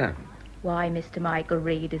 And what's that? Why Mr. Michael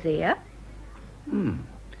Reed is here.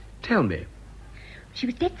 Tell me. She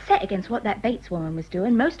was dead set against what that Bates woman was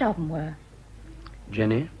doing. Most of them were.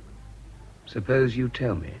 Jenny, suppose you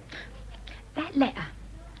tell me. That letter,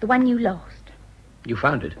 the one you lost. You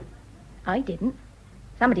found it? I didn't.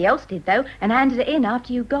 Somebody else did, though, and handed it in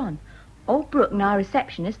after you'd gone. Old Brooke and our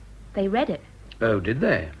receptionist, they read it. Oh, did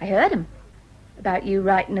they? I heard them. About you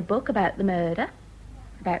writing a book about the murder.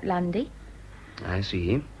 About Lundy. I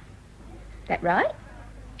see. That right?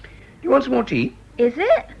 You want some more tea? Is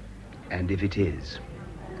it? And if it is?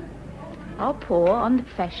 I'll pour on the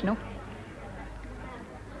professional.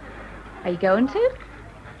 Are you going to?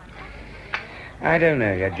 I don't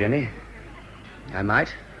know yet, Jenny. I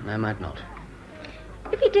might, and I might not.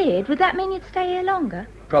 If you did, would that mean you'd stay here longer?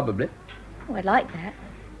 Probably. Oh, I'd like that.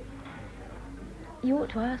 You ought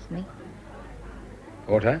to ask me.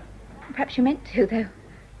 Ought I? Perhaps you meant to, though.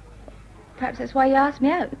 Perhaps that's why you asked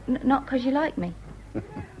me out, not because you like me.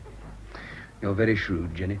 You're very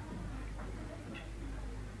shrewd, Jenny.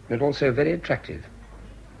 But also very attractive.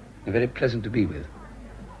 And very pleasant to be with.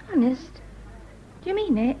 Honest? Do you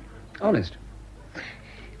mean it? Honest.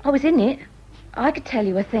 I was in it. I could tell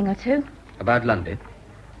you a thing or two. About Lundy?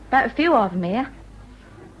 About a few of them here.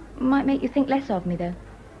 Might make you think less of me, though.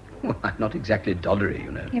 Well, I'm not exactly dollery,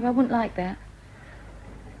 you know. Yeah, but I wouldn't like that.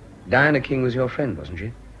 Diana King was your friend, wasn't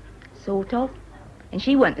she? Sort of. And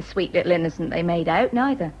she wasn't the sweet little innocent they made out,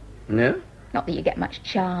 neither. No? Not that you get much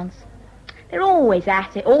chance. They're always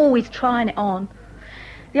at it, always trying it on.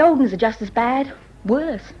 The old ones are just as bad.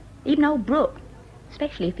 Worse. Even old Brooke.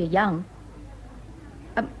 Especially if you're young.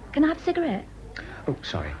 Can I have a cigarette? Oh,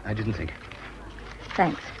 sorry. I didn't think.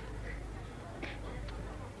 Thanks.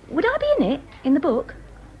 Would I be in it, in the book?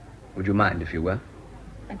 Would you mind if you were?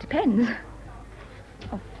 It depends.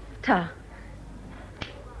 Oh, tar.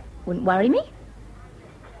 Wouldn't worry me.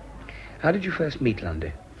 How did you first meet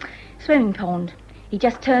Lundy? Swimming pond. He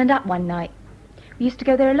just turned up one night. We used to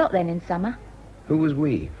go there a lot then in summer. Who was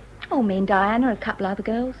we? Oh, me and Diana, a couple other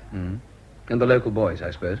girls. Mm. And the local boys,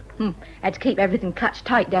 I suppose. Had to keep everything clutched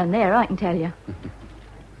tight down there, I can tell you.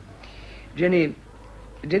 Jenny,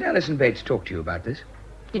 did Alison Bates talk to you about this?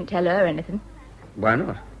 Didn't tell her anything. Why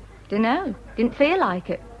not? Dunno. Didn't feel like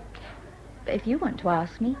it. But if you want to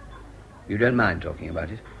ask me... You don't mind talking about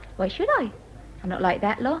it? Why should I? I'm not like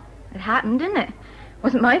that lot. It happened, didn't it?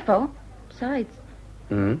 Wasn't my fault. Besides...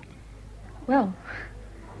 Well,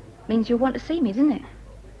 means you'll want to see me, doesn't it?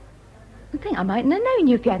 I think I mightn't have known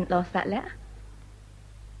you if you hadn't lost that letter.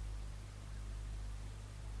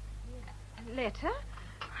 Letter?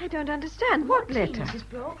 I don't understand. What letter? Mrs.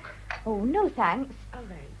 Block? Oh, no thanks. All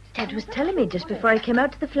right. Ted was telling me just before I came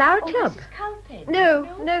out to the Flower Club.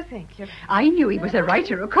 No, thank you. I knew he was a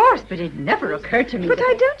writer, of course, but it never occurred to me But that...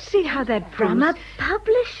 I don't see how that From a proves...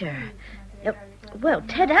 publisher. Well,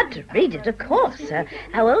 Ted had to read it, of course.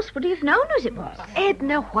 How else would he have known whose it was?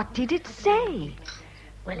 Edna, what did it say?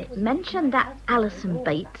 Well, it mentioned that Alison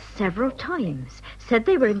Bates several times. Said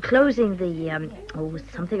they were enclosing the,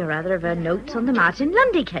 something or other of her notes on the Martin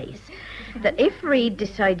Lundy case. That if Reed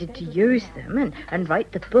decided to use them and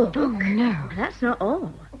write the book... Oh, no. That's not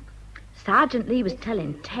all. Sergeant Lee was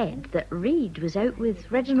telling Ted that Reed was out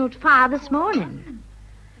with Reginald Farr this morning.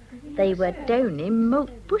 They were down in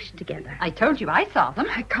Moat Bush together. I told you I saw them.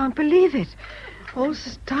 I can't believe it. All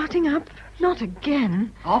starting up. Not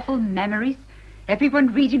again. Awful memories.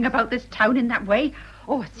 Everyone reading about this town in that way.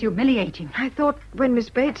 Oh, it's humiliating. I thought when Miss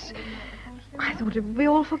Bates... I thought it would be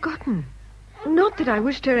all forgotten. Not that I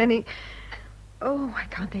wished her any... Oh, why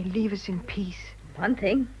can't they leave us in peace? One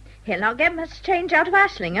thing, he'll not get much change out of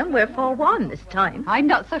Ashlingham. We're 4-1 this time. I'm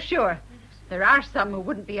not so sure. There are some who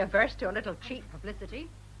wouldn't be averse to a little cheap publicity.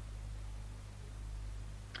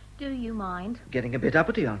 Do you mind? Getting a bit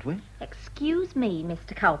uppity, aren't we? Excuse me,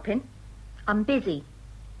 Mr. Culpin. I'm busy.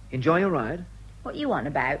 Enjoy your ride? What you on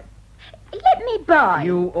about? Let me by.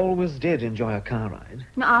 You always did enjoy a car ride.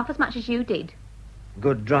 Not half as much as you did.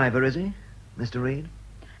 Good driver, is he, Mr. Reed?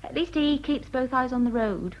 At least he keeps both eyes on the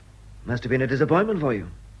road. Must have been a disappointment for you.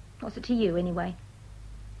 What's it to you, anyway?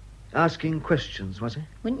 Asking questions, was he?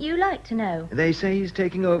 Wouldn't you like to know? They say he's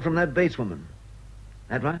taking over from that Bates woman.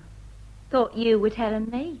 That right? Thought you were telling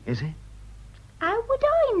me. Is he? How would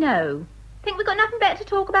I know? Think we've got nothing better to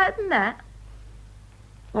talk about than that?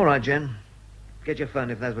 All right, Jen. Get your fun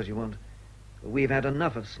if that's what you want. We've had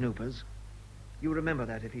enough of snoopers. You remember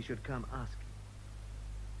that if he should come ask.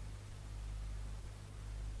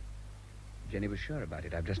 Jenny was sure about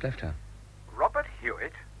it. I've just left her. Robert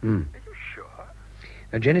Hewitt? Are you sure?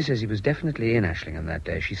 Now, Jenny says he was definitely in Ashlingham that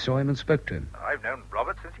day. She saw him and spoke to him. I've known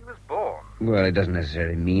Robert since he was born. Well, it doesn't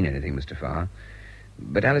necessarily mean anything, Mr. Farr.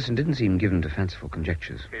 But Alison didn't seem given to fanciful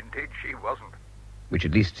conjectures, Indeed, she wasn't. which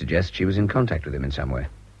at least suggests she was in contact with him in some way.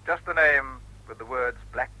 Just the name with the words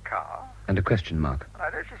black car. And a question mark. I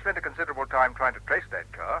know she spent a considerable time trying to trace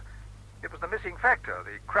that car. It was the missing factor,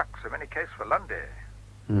 the crux of any case for Lundy.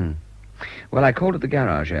 Well, I called at the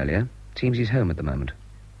garage earlier. Seems he's home at the moment.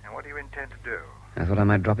 And what do you intend to do? I thought I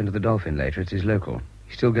might drop into the Dolphin later. It's his local.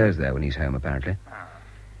 He still goes there when he's home, apparently.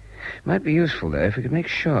 Might be useful, though, if we could make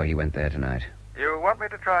sure he went there tonight. You want me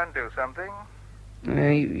to try and do something?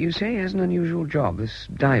 You say he has an unusual job, this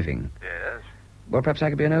diving. Yes. Well, perhaps I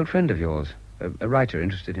could be an old friend of yours. A writer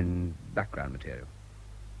interested in background material.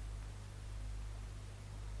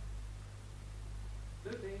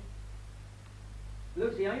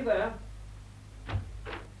 Lucy, are you there?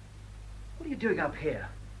 What are you doing up here?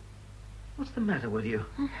 What's the matter with you?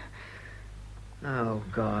 Oh,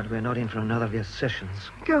 God, we're not in for another of your sessions.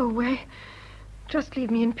 Go away. Just leave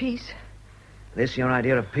me in peace. This your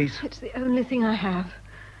idea of peace? It's the only thing I have.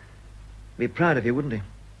 Be proud of you, wouldn't he?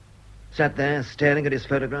 Sat there staring at his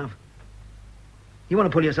photograph. You want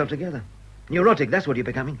to pull yourself together. Neurotic, that's what you're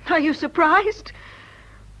becoming. Are you surprised?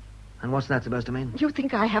 And what's that supposed to mean? You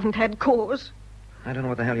think I haven't had cause? I don't know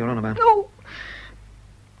what the hell you're on about. No.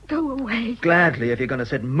 Go away. Gladly, if you're going to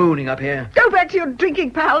sit mooning up here. Go back to your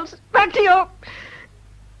drinking pals. Back to your...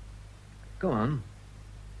 Go on.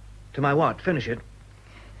 To my what? Finish it.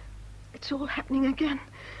 It's all happening again.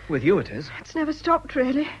 With you it is. It's never stopped,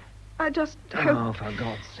 really. I just hope... Oh, for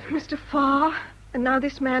God's sake. Mr. Farr, and now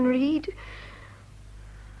this man Reed.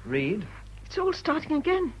 Reed? It's all starting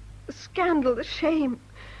again. The scandal, the shame.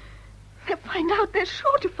 They'll find out. They're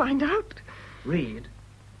sure to find out. Reed?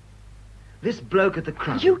 This bloke at the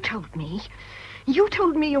Crown... You told me. You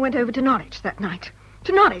told me you went over to Norwich that night.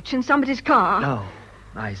 To Norwich in somebody's car. Oh,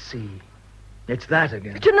 I see. It's that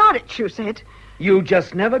again. To Norwich, you said. You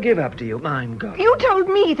just never give up, do you? I'm going. You told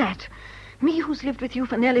me that. Me who's lived with you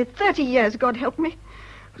for nearly 30 years, God help me.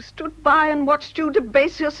 Who stood by and watched you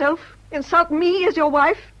debase yourself, insult me as your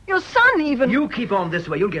wife, your son even. You keep on this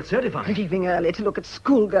way, you'll get certified. Leaving early to look at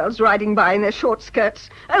schoolgirls riding by in their short skirts,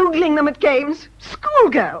 ogling them at games.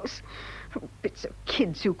 Schoolgirls. Bits of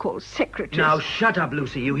kids you call secretaries. Now shut up,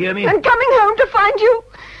 Lucy, you hear me? And coming home to find you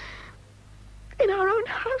in our own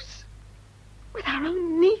house with our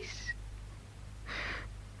own niece.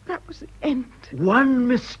 That was the end. One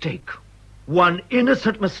mistake. One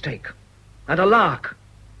innocent mistake. And a lark.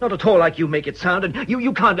 Not at all like you make it sound, and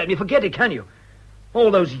you can't let me forget it, can you? All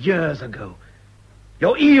those years ago.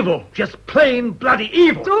 You're evil. Just plain bloody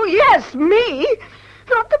evil. Oh, yes, me.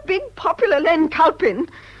 Not the big popular Len Calpin.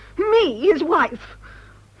 Me, his wife.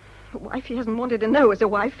 A wife he hasn't wanted to know as a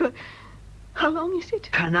wife for... How long is it?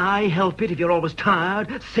 Can I help it if you're always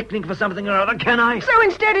tired, sickening for something or other? Can I? So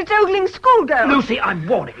instead it's ogling schoolgirls. Lucy, I'm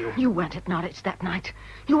warning you. You weren't at Norwich that night.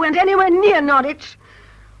 You weren't anywhere near Norwich.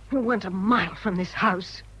 You weren't a mile from this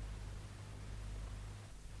house.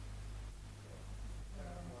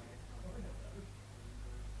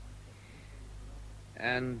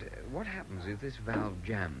 And what happens if this valve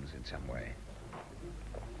jams in some way?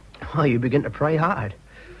 Oh, you begin to pray hard.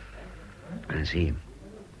 I see.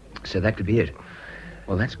 So that could be it.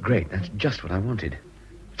 Well, that's great. That's just what I wanted.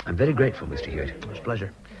 I'm very grateful, Mr. Hewitt. It was a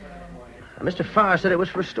pleasure. Mr. Farr said it was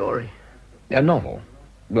for a story. A novel.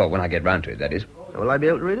 Well, when I get round to it, that is. Will I be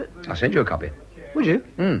able to read it? I'll send you a copy. Would you?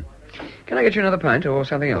 Can I get you another pint or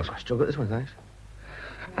something else? I still got this one, thanks.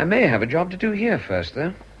 I may have a job to do here first,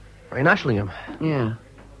 though. In Ashlingham? Yeah.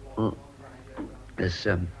 This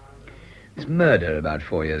murder about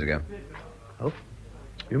 4 years ago. Oh?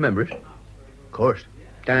 You remember it? Of course.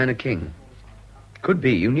 Diana King. Could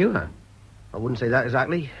be. You knew her. I wouldn't say that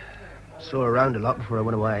exactly. Saw her around a lot before I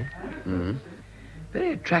went away.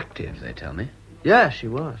 Very attractive, they tell me. Yeah, she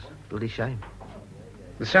was. Bloody shame.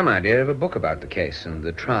 There's some idea of a book about the case and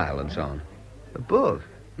the trial and so on. A book?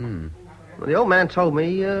 Well, the old man told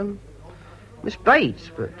me, Miss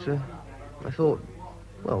Bates, but I thought,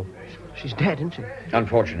 well, she's dead, isn't she?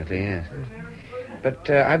 Unfortunately, yes.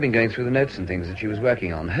 But I've been going through the notes and things that she was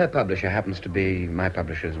working on. Her publisher happens to be my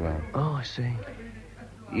publisher as well. Oh, I see.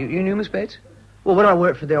 You knew Miss Bates? Well, when I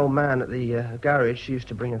worked for the old man at the garage, she used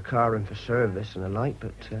to bring her car in for service and the like,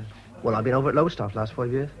 but, well, I've been over at Lowestoft last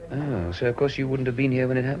 5 years. Oh, so of course you wouldn't have been here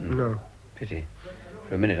when it happened? No. Pity.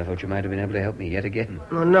 For a minute I thought you might have been able to help me yet again.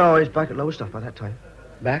 Oh, no, I was back at Lowestoft by that time.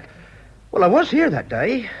 Back? Well, I was here that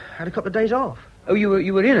day. Had a couple of days off. Oh, you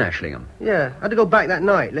were in Ashlingham? Yeah, I had to go back that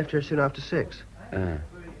night. Left here soon after 6.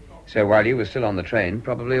 So while you were still on the train,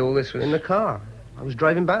 probably all this was... In the car. I was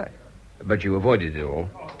driving back. But you avoided it all?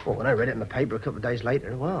 Well, when I read it in the paper a couple of days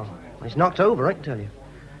later, well, it's knocked over, I can tell you.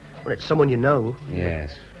 When it's someone you know.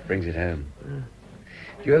 Yes, brings it home.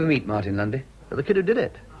 Did you ever meet Martin Lundy? The kid who did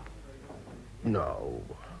it? No.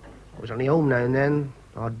 I was only home now and then,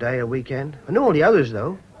 odd day, a weekend. I knew all the others,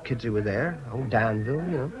 though. Kids who were there. Old Danville,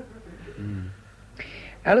 you know.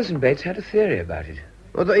 Alison Bates had a theory about it.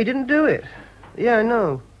 Well, that he didn't do it. Yeah, I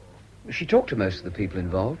know. She talked to most of the people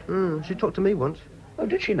involved. She talked to me once. Oh,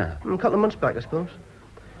 did she now? A couple of months back, I suppose.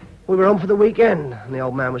 We were home for the weekend, and the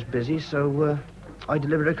old man was busy, so I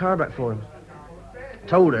delivered her car back for him.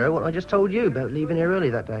 Told her what I just told you about leaving here early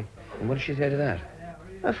that day. And what did she say to that?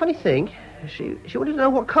 A funny thing, she wanted to know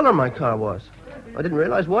what colour my car was. I didn't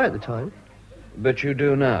realise why at the time. But you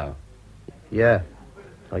do now? Yeah.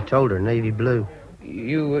 I told her navy blue.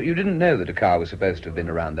 You didn't know that a car was supposed to have been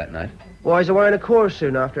around that night? Well, I was wearing a course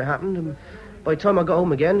soon after it happened, and by the time I got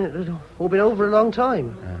home again, it had all been over a long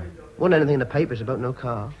time. Wasn't anything in the papers about no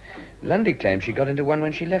car. Lundy claimed she got into one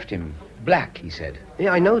when she left him. Black, he said.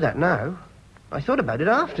 Yeah, I know that now. I thought about it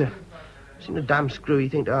after. Seemed a damn screwy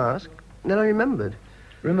thing to ask. And then I remembered.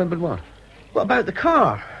 Remembered what? What about the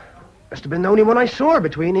car? Must have been the only one I saw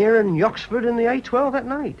between here and Yoxford and the A12 that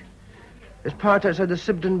night. It's parked outside the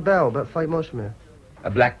Sibden Bell, about 5 miles from here. A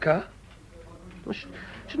black car? Well,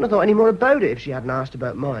 Shouldn't have thought any more about it if she hadn't asked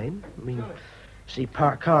about mine. I mean, see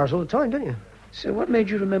parked cars all the time, don't you? So what made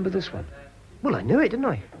you remember this one? Well, I knew it, didn't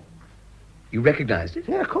I? You recognized it?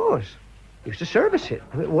 Yeah, of course. Used to service it.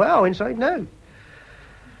 Well, inside and out.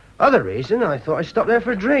 Other reason, I thought I'd stop there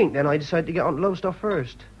for a drink. Then I decided to get on low stuff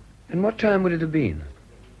first. And what time would it have been?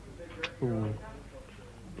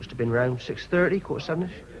 Must have been around 6:30, 7:15.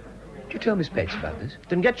 Did you tell Miss Bates about this?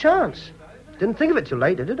 Didn't get a chance. Didn't think of it till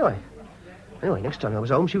later, did I? Anyway, next time I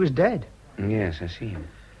was home, she was dead. Yes, I see.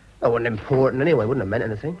 That wasn't important anyway. Wouldn't have meant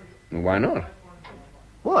anything. Well, why not?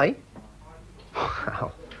 Why?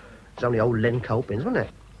 Well, it's only old Len Culpin's, wasn't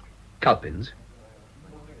it? Culpin's?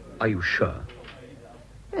 Are you sure?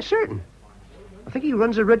 Yeah, certain. I think he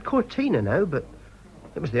runs a red Cortina now, but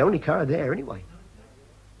it was the only car there anyway.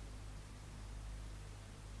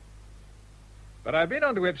 But I've been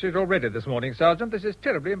on to Ipswich already this morning, Sergeant. This is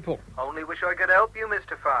terribly important. Only wish I could help you,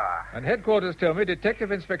 Mr. Farr. And headquarters tell me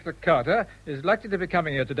Detective Inspector Carter is likely to be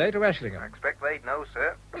coming here today to I Ashlingham. expect they'd know,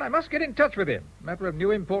 sir. Well, I must get in touch with him. Matter of new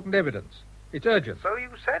important evidence. It's urgent. So you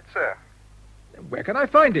said, sir. Where can I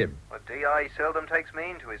find him? The D.I. seldom takes me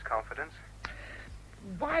into his confidence.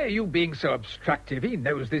 Why are you being so obstructive? He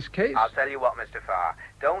knows this case. I'll tell you what, Mr. Farr.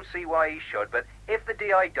 Don't see why he should, but if the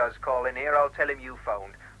D.I. does call in here, I'll tell him you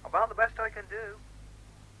phoned. About the best I can do.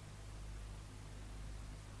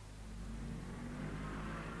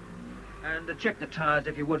 And check the tires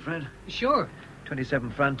if you would, Fred. Sure.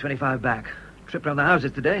 27 front, 25 back. Trip round the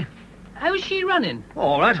houses today. How's she running?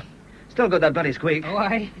 All right. Still got that bloody squeak. Oh,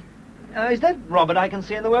 I... Is that Robert I can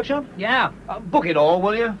see in the workshop? Yeah. Book it all,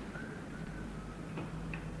 will you?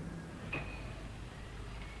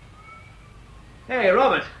 Hey,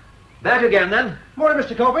 Robert. Back again, then? Morning,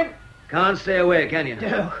 Mr. Culpin. Can't stay away, can you?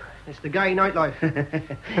 No, it's the gay nightlife.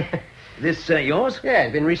 This yours? Yeah,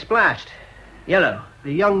 it's been resplashed. Yellow.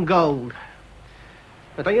 The young gold.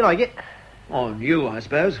 But don't you like it? On you, I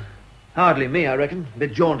suppose. Hardly me, I reckon.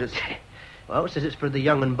 Bit jaundiced. Well, it says it's for the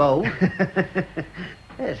young and bold. Yeah,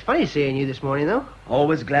 it's funny seeing you this morning, though.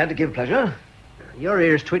 Always glad to give pleasure. Your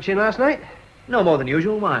ears twitching last night? No more than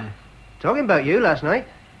usual. Why? Talking about you last night.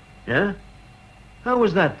 Yeah? How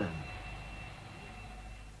was that, then?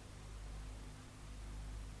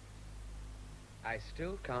 I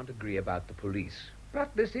still can't agree about the police.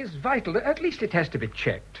 But this is vital. At least it has to be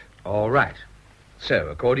checked. All right. So,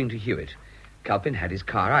 according to Hewitt, Culpin had his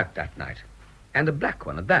car out that night. And a black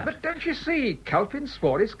one at that. But don't you see, Culpin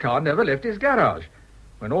swore his car never left his garage.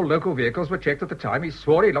 When all local vehicles were checked at the time, he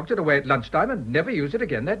swore he locked it away at lunchtime and never used it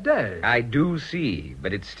again that day. I do see,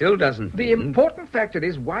 but it still doesn't The important factor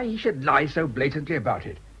is why he should lie so blatantly about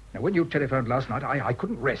it. Now, when you telephoned last night, I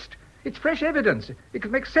couldn't rest. It's fresh evidence. It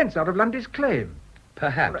could make sense out of Lundy's claim.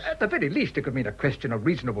 Perhaps. At the very least, it could mean a question of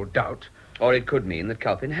reasonable doubt. Or it could mean that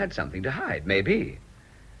Culpin had something to hide, maybe.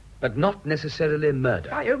 But not necessarily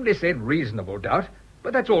murder. I only said reasonable doubt,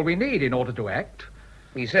 but that's all we need in order to act.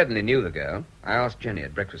 He certainly knew the girl. I asked Jenny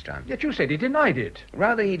at breakfast time. Yet you said he denied it.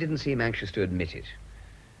 Rather, he didn't seem anxious to admit it.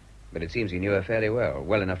 But it seems he knew her fairly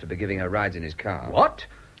well enough to be giving her rides in his car. What?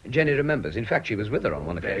 Jenny remembers. In fact, she was with her on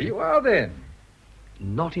one occasion. There you are, then.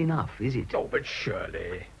 Not enough, is it? Oh, but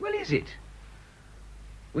surely. Well, is it?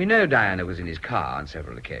 We know Diana was in his car on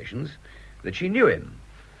several occasions, that she knew him,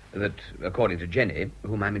 that, according to Jenny,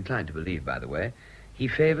 whom I'm inclined to believe, by the way, he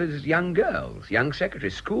favours young girls, young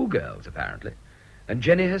secretaries, schoolgirls, apparently, and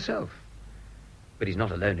Jenny herself. But he's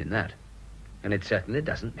not alone in that, and it certainly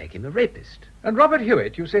doesn't make him a rapist. And Robert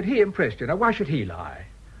Hewitt, you said he impressed you. Now, why should he lie?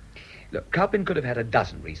 Look, Culpin could have had a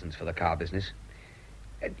dozen reasons for the car business.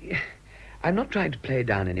 I'm not trying to play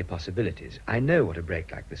down any possibilities. I know what a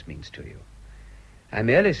break like this means to you. I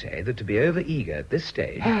merely say that to be over-eager at this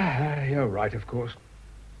stage... You're right, of course.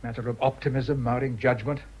 Matter of optimism marring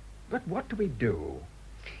judgment. But what do we do?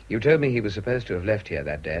 You told me he was supposed to have left here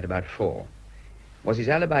that day at about 4. Was his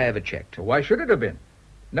alibi ever checked? Why should it have been?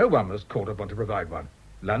 No one was called upon to provide one.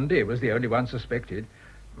 Lundy was the only one suspected.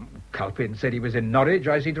 Culpin said he was in Norwich,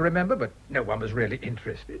 I seem to remember, but no one was really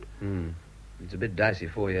interested. It's a bit dicey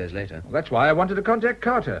 4 years later. Well, that's why I wanted to contact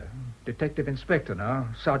Carter. Detective Inspector now,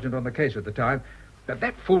 sergeant on the case at the time. But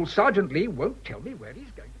that fool Sergeant Lee won't tell me where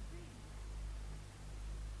he's going to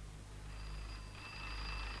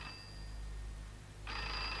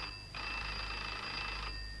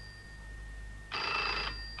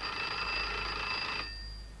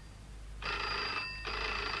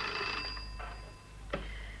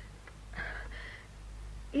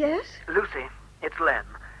be. Yes? Lucy, it's Len.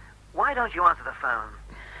 Why don't you answer the phone?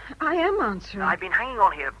 I am answering. I've been hanging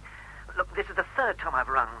on here. Look, this is the 3rd time I've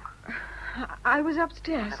rung. I was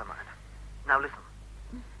upstairs. Never mind. Now listen.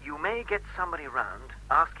 You may get somebody round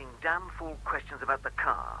asking damn fool questions about the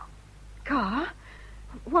car. Car?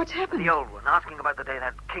 What's happened? The old one, asking about the day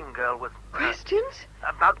that King girl was... Questions?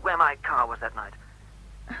 About where my car was that night.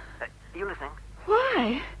 You listening?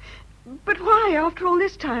 Why? But why, after all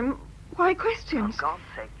this time? Why questions? For God's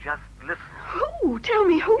sake, just listen. Who? Tell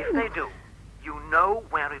me who. If they do, you know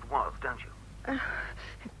where it was, don't you?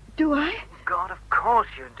 Do I? God, of course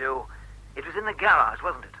you do. It was in the garage,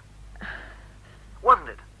 wasn't it? Wasn't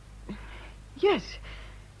it? Yes.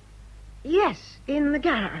 Yes, in the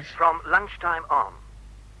garage. From lunchtime on.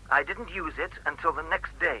 I didn't use it until the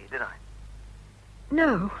next day, did I?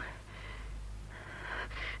 No.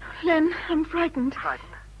 Len, I'm frightened. Frightened?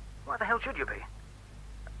 Why the hell should you be?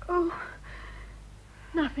 Oh,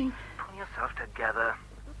 nothing. Pull yourself together.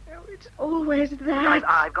 Oh, it's always that. Guys,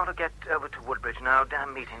 I've got to get over to Woodbridge now.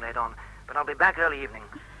 Damn meeting late on. But I'll be back early evening.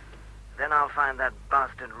 Then I'll find that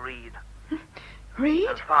bastard Reed. Reed?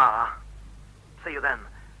 And Farr. See you then.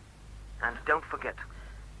 And don't forget.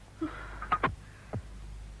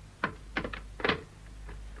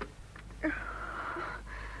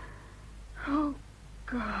 Oh,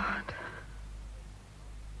 God.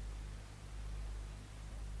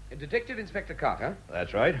 Detective Inspector Carter?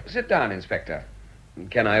 That's right. Sit down, Inspector.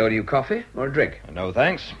 Can I order you coffee or a drink? No,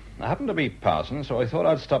 thanks. I happen to be Parson, so I thought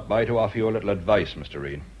I'd stop by to offer you a little advice, Mr.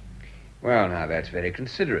 Reed. Well, now, that's very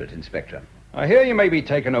considerate, Inspector. I hear you may be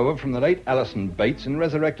taken over from the late Alison Bates in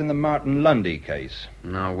resurrecting the Martin Lundy case.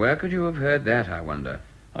 Now, where could you have heard that, I wonder?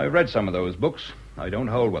 I've read some of those books. I don't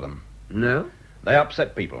hold with them. No? They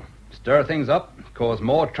upset people, stir things up, cause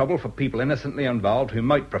more trouble for people innocently involved who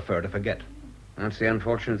might prefer to forget. That's the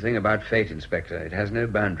unfortunate thing about fate, Inspector. It has no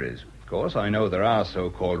boundaries. Of course, I know there are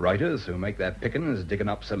so-called writers who make their pickings digging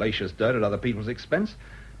up salacious dirt at other people's expense.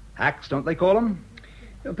 Hacks, don't they call them?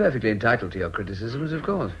 You're perfectly entitled to your criticisms, of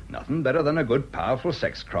course. Nothing better than a good, powerful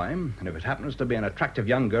sex crime. And if it happens to be an attractive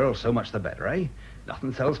young girl, so much the better, eh?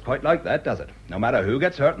 Nothing sells quite like that, does it? No matter who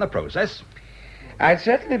gets hurt in the process. I'd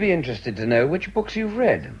certainly be interested to know which books you've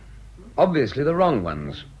read. Obviously the wrong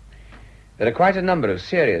ones. There are quite a number of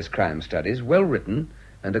serious crime studies, well written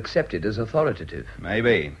and accepted as authoritative.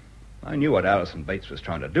 Maybe. I knew what Alison Bates was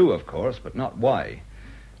trying to do, of course, but not why.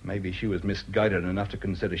 Maybe she was misguided enough to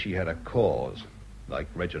consider she had a cause, like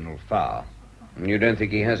Reginald Farr. You don't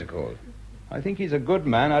think he has a cause? I think he's a good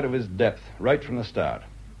man out of his depth, right from the start.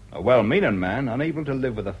 A well-meaning man, unable to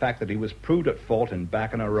live with the fact that he was proved at fault in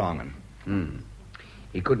backing a wrong'un.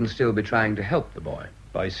 He couldn't still be trying to help the boy?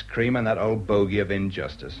 By screaming that old bogey of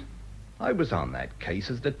injustice. I was on that case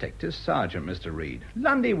as detective sergeant, Mr. Reed.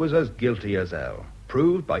 Lundy was as guilty as hell.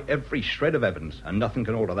 Proved by every shred of evidence, and nothing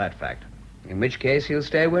can alter that fact. In which case he'll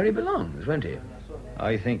stay where he belongs, won't he?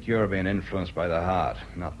 I think you're being influenced by the heart,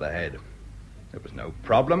 not the head. There was no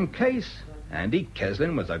problem case. Andy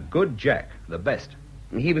Keslin was a good jack, the best.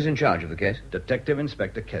 He was in charge of the case? Detective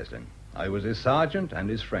Inspector Keslin. I was his sergeant and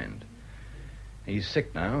his friend. He's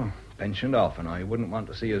sick now, pensioned off, and I wouldn't want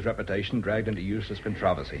to see his reputation dragged into useless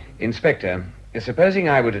controversy. Inspector, supposing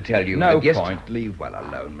I were to tell you... No point. Leave well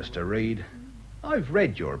alone, Mr. Reed. I've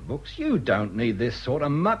read your books. You don't need this sort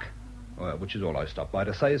of muck. Well, which is all I stopped by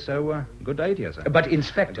to say, so good day to you, sir. But,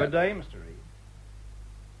 Inspector... Good day, Mr. Reed.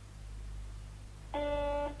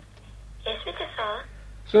 Yes, Mr. Farr?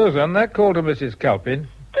 Susan, that call to Mrs. Calpin.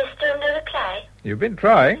 There's still no reply? You've been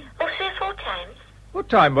trying. Oh, 3 or 4 times. What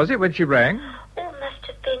time was it when she rang? Oh, must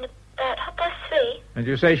have been about 3:30. And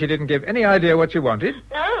you say she didn't give any idea what you wanted?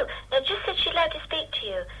 No, just said she'd like to speak to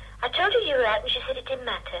you. I told her you were out and she said it didn't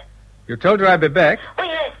matter. You told her I'd be back? Oh,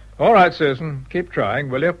 yes. All right, Susan. Keep trying,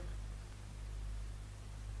 will you?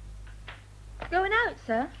 Going out,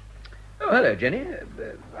 sir? Oh, hello, Jenny.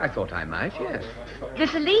 I thought I might, yes.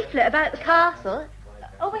 There's a leaflet about the castle.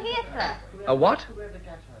 Over here, sir. A what?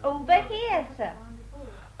 Over here, sir.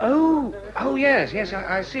 Oh, yes,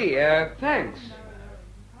 I see. Thanks.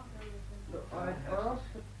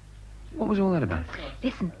 What was all that about?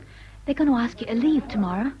 Listen, they're going to ask you to leave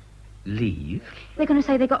tomorrow. Leave? They're going to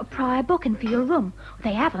say they got a prior booking for your room.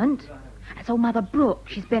 They haven't. That's old Mother Brooke.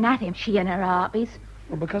 She's been at him, she and her harpies.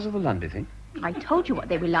 Well, because of the Lundy thing? I told you what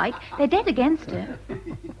they were like. They're dead against her.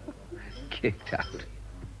 Kicked out.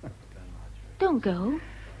 Don't go.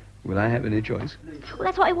 Will I have any choice? Well,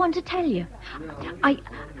 that's what I wanted to tell you. I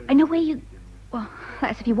know where you... Well,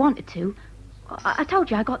 that's if you wanted to. I told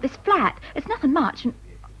you I got this flat. It's nothing much. And,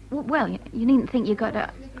 well, you needn't think you got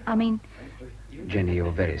a... I mean... Jenny,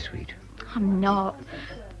 you're very sweet. I'm not.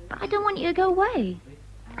 But I don't want you to go away.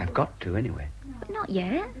 I've got to, anyway. But not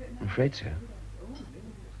yet. I'm afraid so.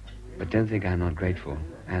 But don't think I'm not grateful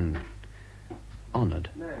and honoured.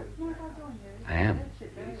 I am.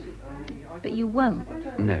 But you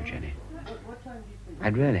won't. No, Jenny.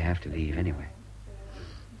 I'd really have to leave anyway.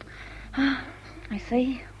 I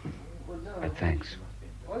see. But thanks.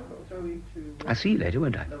 I'll see you later,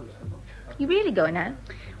 won't I? You really going now?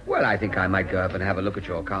 Well, I think I might go up and have a look at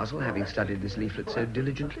your castle, having studied this leaflet so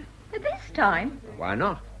diligently. At this time? Why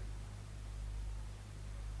not?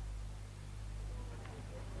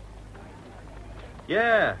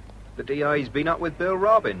 Yeah, the DI's been up with Bill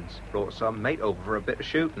Robbins. Brought some mate over for a bit of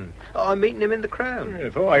shooting. Oh, I'm meeting him in the Crown. I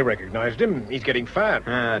thought I recognised him. He's getting fat.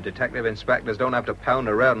 Detective inspectors don't have to pound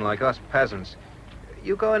around like us peasants.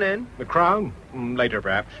 You going in? The Crown? Later,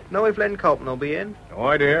 perhaps. Know if Len Colton will be in? No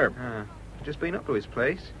idea. Just been up to his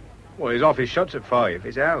place. Well, his office shuts at 5.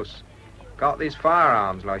 His house. Got this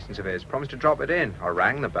firearms license of his. Promised to drop it in. I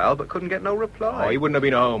rang the bell, but couldn't get no reply. Oh, he wouldn't have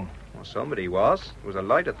been home. Well, somebody was. There was a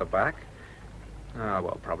light at the back.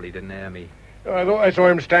 Well, probably didn't hear me. I thought I saw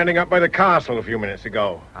him standing up by the castle a few minutes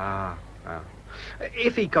ago.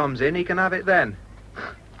 If he comes in, he can have it then.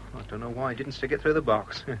 I don't know why he didn't stick it through the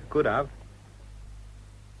box. Could have.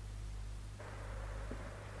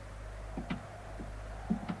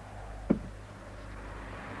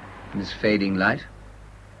 This fading light.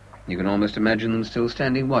 You can almost imagine them still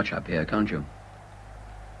standing watch up here, can't you?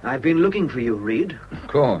 I've been looking for you, Reed. Of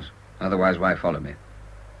course. Otherwise, why follow me?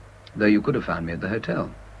 Though you could have found me at the hotel.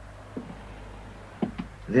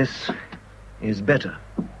 This is better.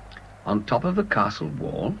 On top of the castle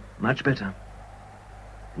wall? Much better.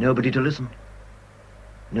 Nobody to listen.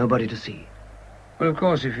 Nobody to see. Well, of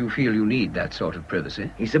course, if you feel you need that sort of privacy.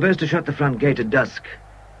 He's supposed to shut the front gate at dusk.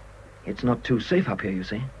 It's not too safe up here, you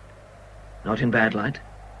see. Not in bad light.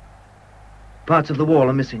 Parts of the wall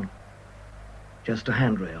are missing. Just a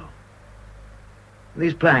handrail.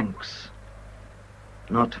 These planks,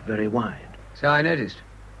 not very wide. So I noticed.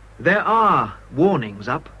 There are warnings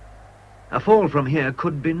up. A fall from here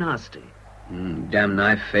could be nasty. Damn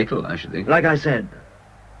nigh fatal, I should think. Like I said,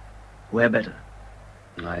 we're better.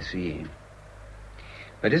 I see.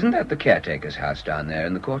 But isn't that the caretaker's house down there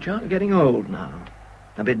in the courtyard? Getting old now.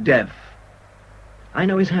 A bit deaf. I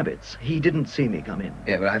know his habits. He didn't see me come in.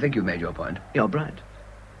 Yeah, but I think you've made your point. You're bright.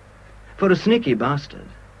 For a sneaky bastard,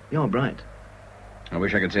 you're bright. I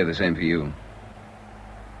wish I could say the same for you.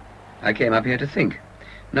 I came up here to think.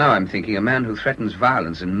 Now I'm thinking a man who threatens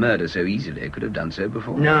violence and murder so easily could have done so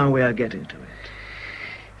before. Now we're getting to it.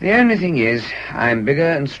 The only thing is, I'm bigger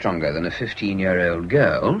and stronger than a 15-year-old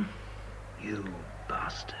girl. You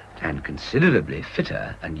bastard. And considerably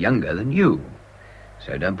fitter and younger than you.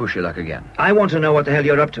 So don't push your luck again. I want to know what the hell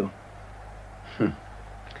you're up to.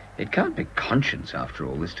 It can't be conscience after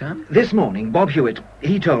all this time. This morning, Bob Hewitt,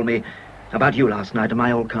 he told me about you last night in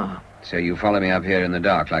my old car. So you follow me up here in the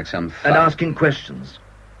dark like some thug. And asking questions.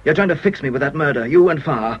 You're trying to fix me with that murder, you and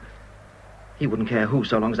Farr. He wouldn't care who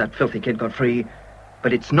so long as that filthy kid got free.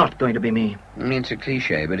 But it's not going to be me. It's a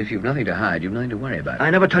cliche, but if you've nothing to hide, you've nothing to worry about. I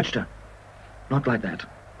never touched her. Not like that.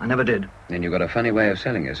 I never did. Then you've got a funny way of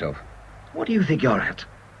selling yourself. What do you think you're at?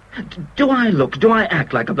 Do I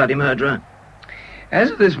act like a bloody murderer? As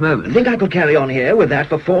of this moment... Think I could carry on here with that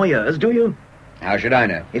for 4 years, do you? How should I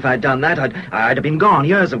know? If I'd done that, I'd have been gone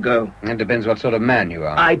years ago. It depends what sort of man you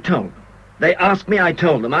are. I told them. They asked me, I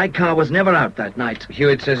told them. My car was never out that night.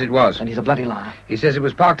 Hewitt says it was. And he's a bloody liar. He says it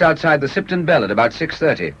was parked outside the Sipton Bell at about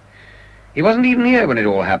 6:30. He wasn't even here when it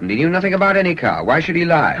all happened. He knew nothing about any car. Why should he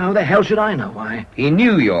lie? How the hell should I know why? He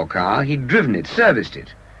knew your car. He'd driven it, serviced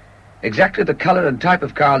it. Exactly the colour and type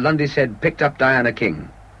of car Lundy said picked up Diana King.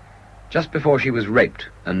 Just before she was raped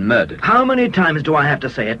and murdered. How many times do I have to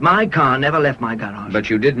say it? My car never left my garage. But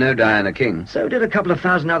you did know Diana King. So did a couple of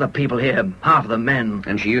thousand other people here, half of them men.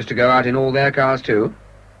 And she used to go out in all their cars, too?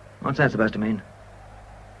 What's that supposed to mean?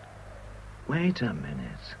 Wait a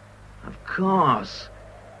minute. Of course.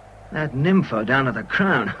 That nympho down at the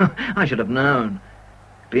Crown. I should have known.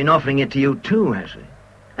 Been offering it to you, too, has she?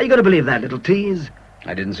 Are you going to believe that little tease?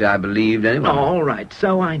 I didn't say I believed anyone. Oh, all right.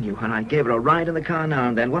 So I knew, and I gave her a ride in the car now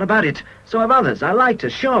and then. What about it? So have others. I liked her,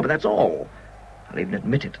 sure, but that's all. I'll even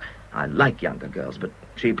admit it. I like younger girls, but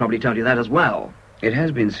she probably told you that as well. It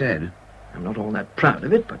has been said. I'm not all that proud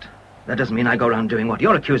of it, but that doesn't mean I go around doing what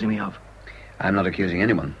you're accusing me of. I'm not accusing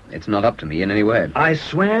anyone. It's not up to me in any way. I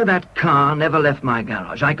swear that car never left my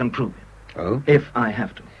garage. I can prove it. Oh? If I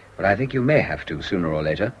have to. But I think you may have to, sooner or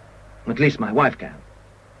later. At least my wife can.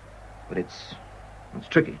 But it's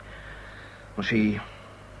tricky. Well, she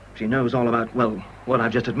knows all about, well, what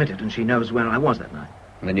I've just admitted, and she knows where I was that night.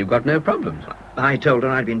 Then you've got no problems. I told her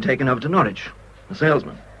I'd been taken over to Norwich, a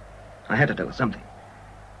salesman. I had to tell her something.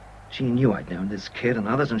 She knew I'd known this kid and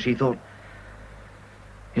others, and she thought...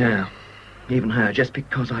 Yeah, even her, just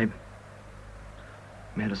because I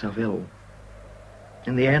made herself ill.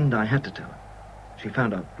 In the end, I had to tell her. She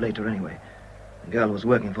found out later anyway. The girl was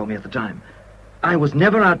working for me at the time. I was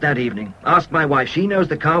never out that evening. Ask my wife. She knows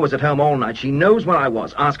the car was at home all night. She knows where I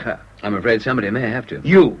was. Ask her. I'm afraid somebody may have to.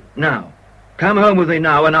 You, now. Come home with me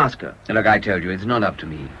now and ask her. Look, I told you, it's not up to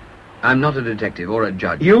me. I'm not a detective or a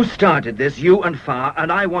judge. You started this, you and Farr,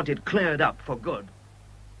 and I want it cleared up for good.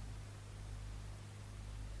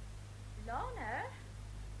 Lorna?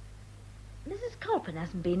 Mrs. Colpin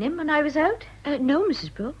hasn't been in when I was out? No,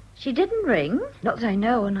 Mrs. Brooke. She didn't ring? Not that I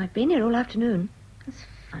know, and I've been here all afternoon. That's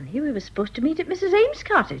funny. We were supposed to meet at Mrs. Ames'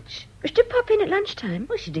 cottage. She did pop in at lunchtime.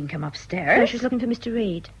 Well, she didn't come upstairs. No, she was looking for Mr.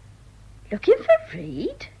 Reed. Looking for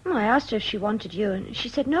Reed? Well, I asked her if she wanted you, and she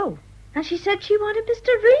said no. And she said she wanted Mr.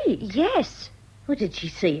 Reed? Yes. Well, did she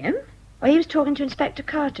see him? Well, he was talking to Inspector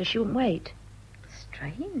Carter. She wouldn't wait.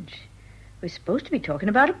 Strange. We're supposed to be talking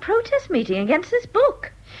about a protest meeting against this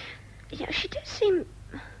book. Yeah, she did seem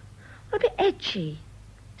a bit edgy.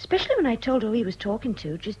 Especially when I told her who he was talking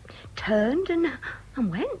to. Just turned and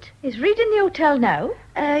went. Is Reed in the hotel now?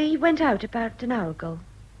 He went out about an hour ago.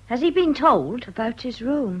 Has he been told? About his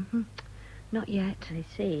room? Not yet. I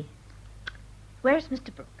see. Where's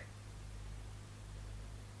Mr. Brooke?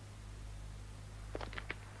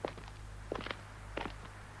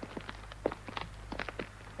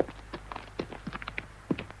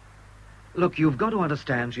 Look, you've got to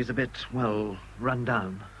understand she's a bit, well, run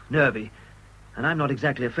down, nervy, and I'm not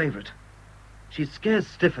exactly a favourite. She's scared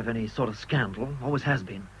stiff of any sort of scandal, always has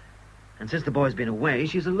been. And since the boy's been away,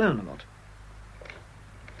 she's alone a lot.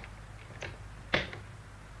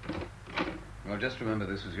 Well, just remember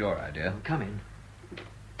this was your idea. Well, come in.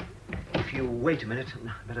 If you wait a minute,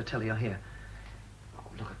 I better tell you you're here. Oh,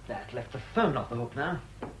 look at that. Left the phone off the hook now.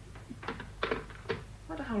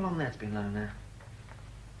 Wonder how long that's been lying there.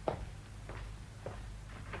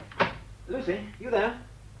 Lucy, you there?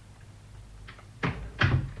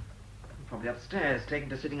 Probably upstairs, taken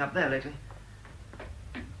to sitting up there lately.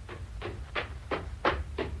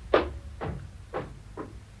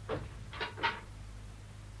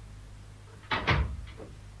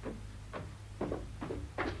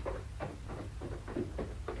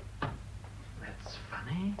 That's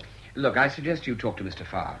funny. Look, I suggest you talk to Mr.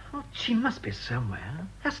 Farr. Oh, she must be somewhere.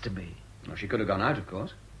 Has to be. Well, she could have gone out, of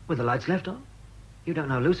course. With the lights left on? You don't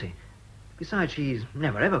know Lucy. Besides, she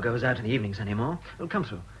never ever goes out in the evenings anymore. It'll come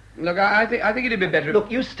through. Look, I think it'd be better... Look,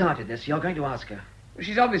 you started this. You're going to ask her.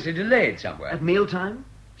 She's obviously delayed somewhere. At mealtime?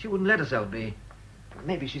 She wouldn't let herself be.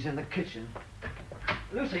 Maybe she's in the kitchen.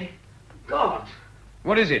 Lucy? God!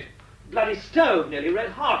 What is it? Bloody stove, nearly red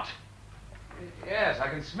hot. Yes, I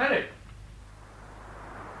can smell it.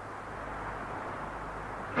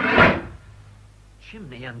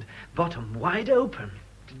 Chimney and bottom wide open.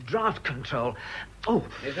 Draft control. Oh.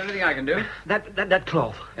 Is there anything I can do? That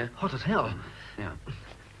cloth. Yeah? Hot as hell. Yeah.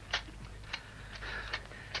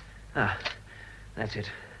 Ah, that's it.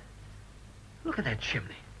 Look at that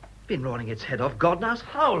chimney. Been roaring its head off God knows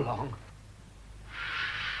how long.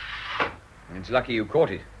 It's lucky you caught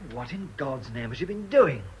it. What in God's name has she been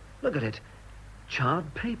doing? Look at it.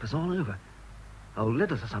 Charred papers all over. Old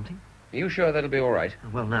letters or something. Are you sure that'll be all right?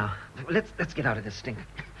 Well, now, let's get out of this stink.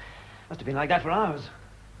 Must have been like that for hours.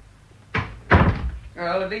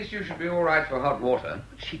 Well, at least you should be all right for hot water.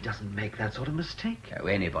 She doesn't make that sort of mistake. Oh,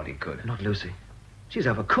 anybody could. Not Lucy. She's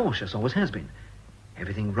overcautious, always has been.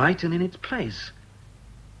 Everything right and in its place.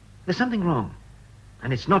 There's something wrong.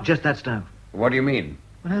 And it's not just that stove. What do you mean?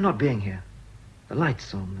 Well, her not being here. The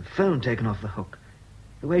lights on, the phone taken off the hook.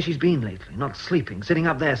 The way she's been lately, not sleeping, sitting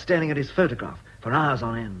up there staring at his photograph for hours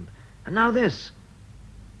on end. And now this.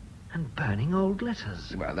 And burning old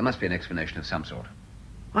letters. Well, there must be an explanation of some sort.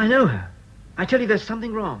 I know her. I tell you, there's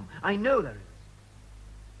something wrong. I know there is.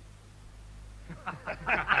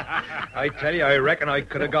 I tell you, I reckon I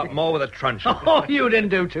could have got more with a truncheon. Oh, you didn't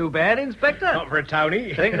do too bad, Inspector. Not for a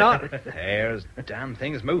townie. Think not. There's damn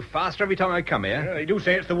things move faster every time I come here. Yeah, they do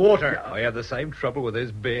say it's the water. I have the same trouble with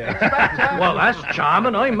this beer. Well, that's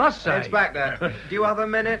charming, I must say. Inspector, do you have a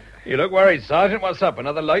minute? You look worried, Sergeant. What's up?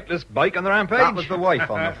 Another lightless bike on the rampage? That was the wife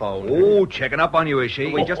on the phone. Oh, checking up on you, is she?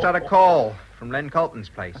 We just had a call from Len Culpin's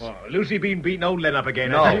place. Oh, Lucy been beating old Len up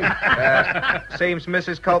again. No. hasn't she? Seems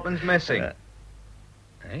Mrs. Culpin's missing.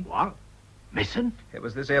 Eh? What? Missing? It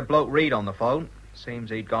was this here bloke Reed on the phone.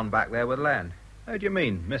 Seems he'd gone back there with Len. How do you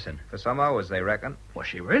mean, missing? For some hours, they reckon. Was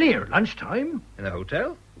she really here at lunchtime? In the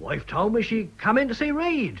hotel? Wife told me she come in to see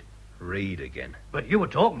Reed. Reed again. But you were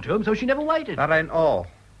talking to him, so she never waited. That ain't all.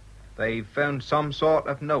 They found some sort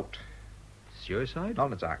of note. Suicide?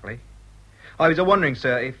 Not exactly. I was a-wondering,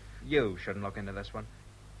 sir, if you shouldn't look into this one.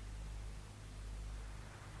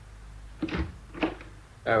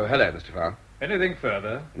 Oh, hello, Mr. Farr. Anything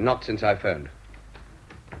further? Not since I phoned.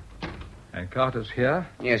 And Carter's here?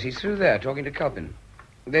 Yes, he's through there, talking to Calpin.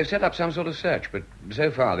 They've set up some sort of search, but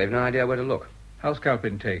so far they've no idea where to look. How's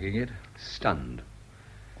Calpin taking it? Stunned.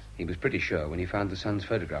 He was pretty sure when he found the son's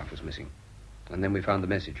photograph was missing. And then we found the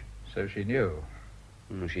message. So she knew?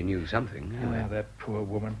 She knew something, anyway. That poor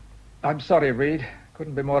woman. I'm sorry, Reed.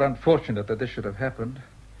 Couldn't be more unfortunate that this should have happened.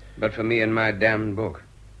 But for me and my damned book.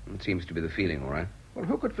 It seems to be the feeling, all right. Well,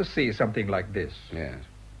 who could foresee something like this? Yes.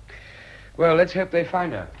 Well, let's hope they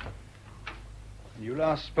find her. You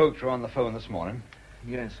last spoke to her on the phone this morning.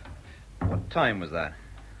 Yes. What time was that?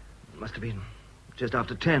 Must have been just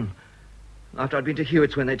after 10. After I'd been to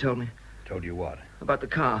Hewitt's when they told me. Told you what? About the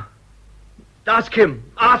car. Ask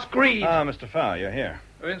him. Ask Reed. Ah, Mr. Farr, you're here.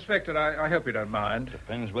 Oh, Inspector, I hope you don't mind.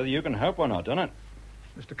 Depends whether you can help or not, doesn't it?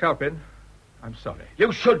 Mr. Calpin, I'm sorry.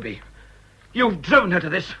 You should be. You've driven her to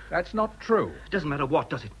this. That's not true. Doesn't matter what,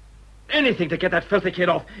 does it? Anything to get that filthy kid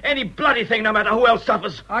off. Any bloody thing, no matter who else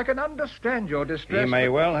suffers. I can understand your distress. He may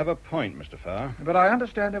well have a point, Mr. Farr. But I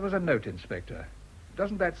understand there was a note, Inspector.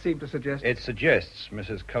 Doesn't that seem to suggest... It suggests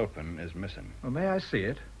Mrs. Calpin is missing. Well, may I see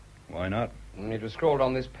it? Why not? It was scrawled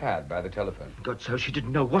on this pad by the telephone. God, so she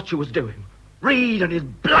didn't know what she was doing. Reed and his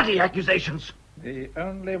bloody accusations. The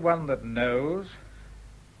only one that knows.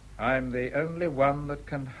 I'm the only one that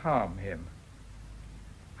can harm him.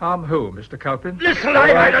 Harm who, Mr. Calpin? Listen, all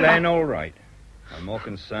right, I don't Len, know. all right. I'm more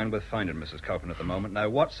concerned with finding Mrs. Calpin at the moment. Now,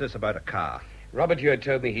 what's this about a car? Robert Hewitt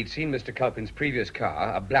told me he'd seen Mr. Calpin's previous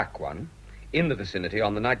car, a black one, in the vicinity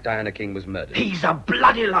on the night Diana King was murdered. He's a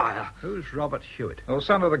bloody liar. Who's Robert Hewitt? Oh,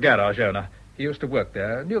 son of the garage owner. He used to work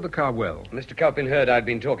there, knew the car well. Mr. Calpin heard I'd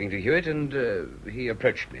been talking to Hewitt, and he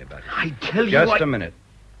approached me about it. I tell you, Just a minute.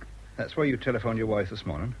 That's why you telephoned your wife this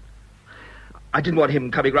morning? I didn't want him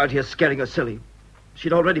coming round here scaring her silly.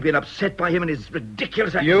 She'd already been upset by him and his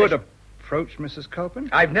ridiculous You had accusation. approached Mrs. Calpin?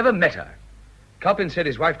 I've never met her. Calpin said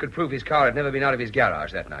his wife could prove his car had never been out of his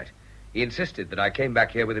garage that night. He insisted that I came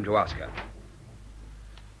back here with him to ask her.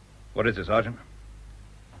 What is it, Sergeant?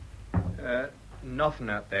 Nothing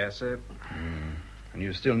out there, sir. And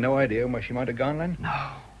you've still no idea where she might have gone, Len?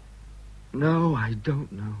 No, I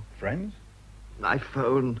don't know. Friends? I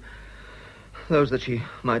phoned those that she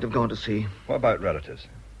might have gone to see. What about relatives?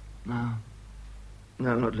 No,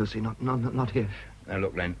 not Lucy. Not here. Now,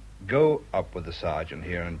 look, Len, go up with the sergeant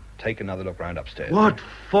here and take another look round upstairs. What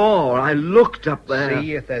for? I looked up there.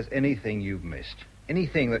 See if there's anything you've missed.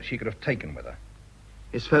 Anything that she could have taken with her.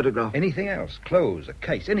 His photograph. Anything else. Clothes, a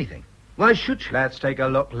case, anything. Why should she? Let's take a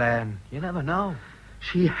look, Len. You never know.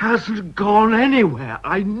 She hasn't gone anywhere.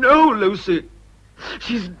 I know, Lucy.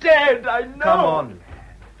 She's dead, I know. Come on,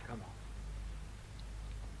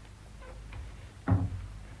 Len.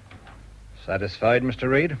 Satisfied, Mr.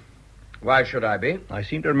 Reed? Why should I be? I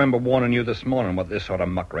seem to remember warning you this morning what this sort of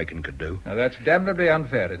muckraking could do. Now, that's damnably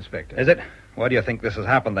unfair, Inspector. Is it? Why do you think this has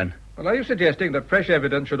happened, then? Well, are you suggesting that fresh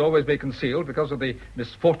evidence should always be concealed because of the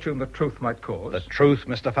misfortune the truth might cause? The truth,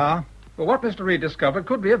 Mr. Farr? Well, what Mr. Reed discovered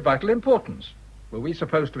could be of vital importance. Were we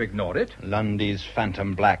supposed to ignore it? Lundy's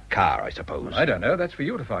phantom black car, I suppose. Well, I don't know. That's for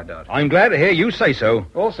you to find out. I'm glad to hear you say so.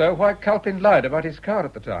 Also, why Calpin lied about his car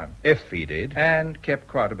at the time. If he did. And kept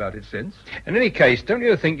quiet about it since. In any case, don't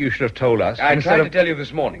you think you should have told us? I tried to tell you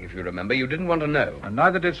this morning, if you remember. You didn't want to know. And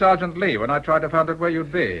neither did Sergeant Lee when I tried to find out where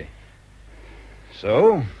you'd be.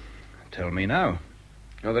 So, tell me now.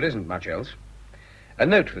 No, there isn't much else. A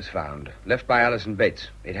note was found, left by Alison Bates.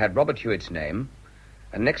 It had Robert Hewitt's name,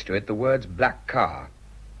 and next to it the words black car.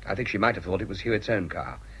 I think she might have thought it was Hewitt's own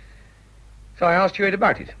car. So I asked Hewitt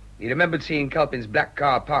about it. He remembered seeing Calpin's black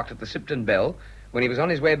car parked at the Sipton Bell when he was on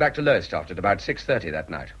his way back to Lowestoft at about 6:30 that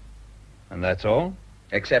night. And that's all?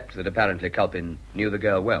 Except that apparently Calpin knew the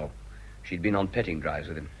girl well. She'd been on petting drives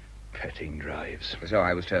with him. Petting drives? So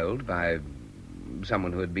I was told by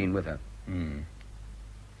someone who had been with her.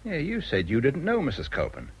 Yeah, you said you didn't know Mrs.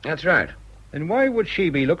 Calpin. That's right. Then why would she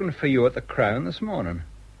be looking for you at the Crown this morning?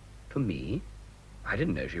 For me? I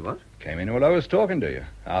didn't know she was. Came in while I was talking to you.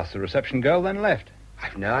 Asked the reception girl, then left.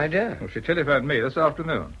 I've no idea. Well, she telephoned me this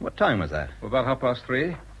afternoon. What time was that? Well, about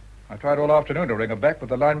 3:30. I tried all afternoon to ring her back, but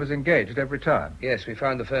the line was engaged every time. Yes, we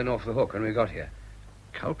found the phone off the hook when we got here.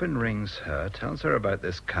 Calpin rings her, tells her about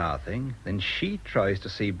this car thing, then she tries to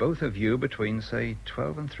see both of you between, say,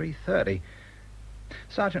 12 and 3:30.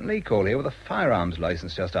 Sergeant Lee called here with a firearms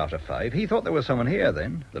license just after 5. He thought there was someone here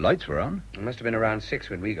then. The lights were on. It must have been around 6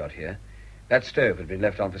 when we got here. That stove had been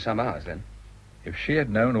left on for some hours then. If she had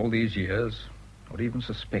known all these years, or even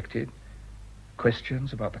suspected,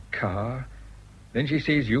 questions about the car, then she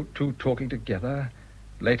sees you two talking together.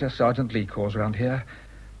 Later, Sergeant Lee calls round here.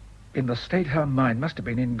 In the state her mind must have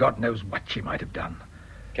been in, God knows what she might have done.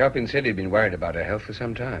 Calpin said he'd been worried about her health for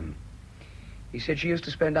some time. He said she used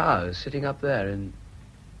to spend hours sitting up there and...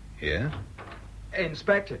 Yeah?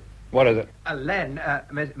 Inspector. What is it? Len,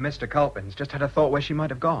 Mr. Culpin's just had a thought where she might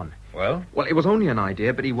have gone. Well? Well, it was only an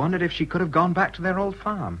idea, but he wondered if she could have gone back to their old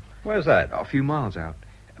farm. Where's that? A few miles out.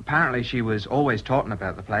 Apparently she was always talking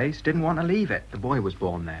about the place, didn't want to leave it. The boy was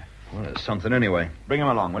born there. Well, it's something anyway. Bring him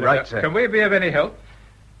along, will you? Right, sir. Can we be of any help?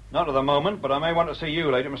 Not at the moment, but I may want to see you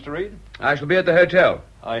later, Mr. Reed. I shall be at the hotel.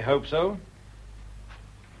 I hope so.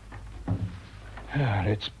 Well,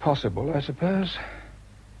 it's possible, I suppose.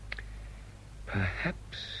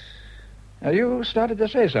 Perhaps. Now, you started to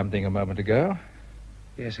say something a moment ago.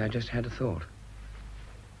 Yes, I just had a thought.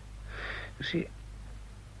 You see,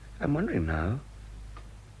 I'm wondering now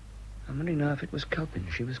if it was Culpin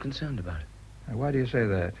she was concerned about. Now, why do you say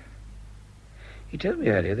that? He told me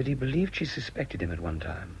earlier that he believed she suspected him at one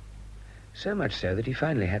time. So much so that he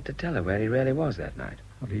finally had to tell her where he really was that night.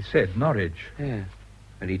 Well, he said Norwich. Yeah.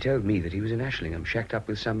 And he told me that he was in Ashlingham, shacked up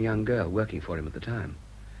with some young girl working for him at the time.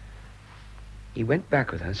 He went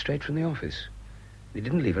back with her straight from the office. He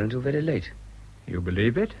didn't leave her until very late. You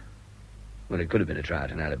believe it? Well, it could have been a try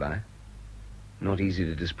at an alibi. Not easy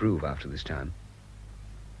to disprove after this time.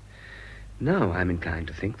 Now I'm inclined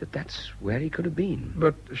to think that that's where he could have been.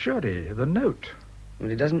 But surely the note... Well,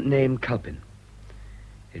 it doesn't name Culpin.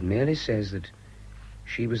 It merely says that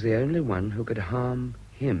she was the only one who could harm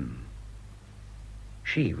him.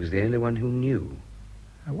 She was the only one who knew.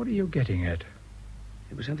 Now, what are you getting at?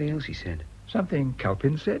 It was something else he said. Something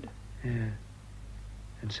Culpin said? Yeah.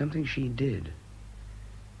 And something she did.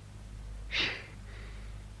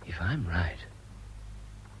 If I'm right...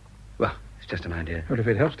 Well, it's just an idea. But if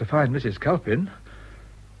it helps to find Mrs. Culpin...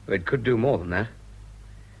 Well, it could do more than that.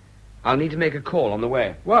 I'll need to make a call on the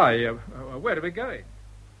way. Why? Where are we going?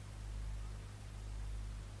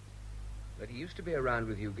 But he used to be around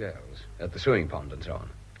with you girls at the swimming pond and so on.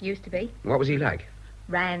 Used to be. What was he like?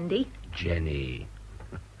 Randy. Jenny.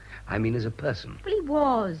 I mean as a person. Well, he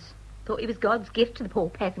was. Thought he was God's gift to the poor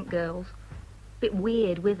peasant girls. Bit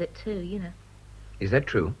weird with it, too, you know. Is that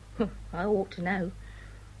true? I ought to know.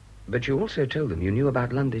 But you also told them you knew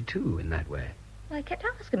about Lundy, too, in that way. Well, they kept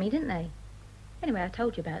asking me, didn't they? Anyway, I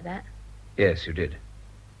told you about that. Yes, you did.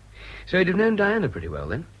 So you'd have known Diana pretty well,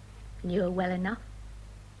 then? Knew her well enough.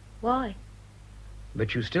 Why?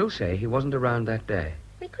 But you still say he wasn't around that day.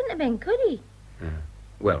 He couldn't have been, could he?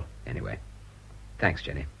 Well, anyway. Thanks,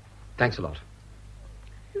 Jenny. Thanks a lot.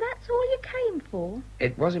 That's all you came for?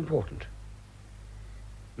 It was important.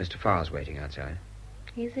 Mr. Farr's waiting outside.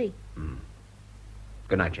 Is he?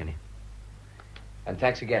 Good night, Jenny. And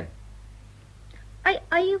thanks again.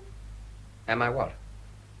 Are you... Am I what?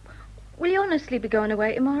 Will you honestly be going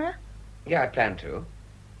away tomorrow? Yeah, I plan to.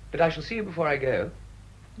 But I shall see you before I go.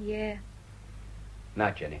 Yeah.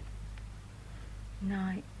 Night, Jenny.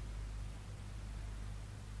 Night.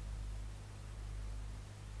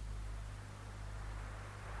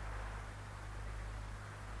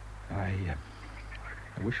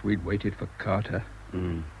 I wish we'd waited for Carter.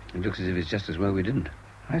 It looks as if it's just as well we didn't.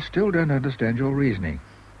 I still don't understand your reasoning.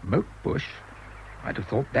 Moat Bush? I'd have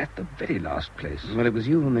thought that the very last place. Well, it was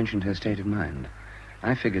you who mentioned her state of mind.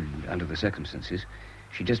 I figured, under the circumstances,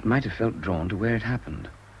 she just might have felt drawn to where it happened.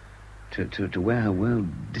 To where her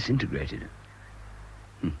world disintegrated.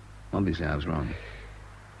 Obviously, I was wrong.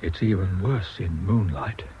 It's even worse in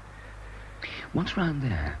moonlight. What's round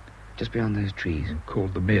there, just beyond those trees?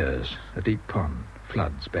 Called the Meres, a deep pond.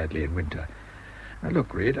 Floods badly in winter. Now,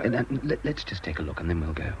 look, Reed... Let's just take a look and then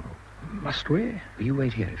we'll go. Must we? You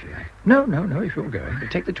wait here if you like. No, if you're going.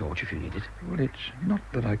 Take the torch if you need it. Well, it's not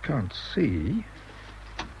that I can't see.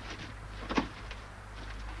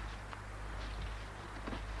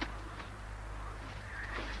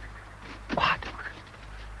 What?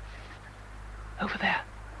 Over there.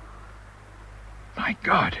 My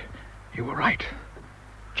God, you were right.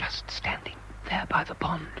 Just standing there by the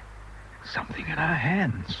pond. Something in our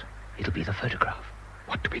hands. It'll be the photograph.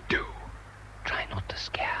 What do we do? Try not to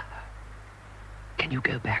scare her. Can you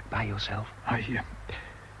go back by yourself? I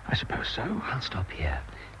suppose so. I'll stop here.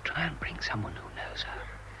 Try and bring someone who knows her.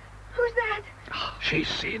 Who's that? She's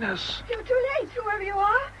seen us. You're too late, whoever you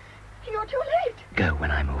are. You're too late. Go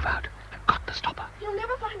when I move out. I've got to stop her. You'll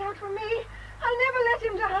never find out from me. I'll never let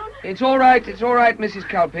him down. It's all right, Mrs.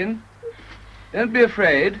 Culpin. Don't be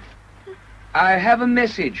afraid. I have a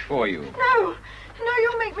message for you. No,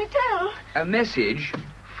 you'll make me tell. A message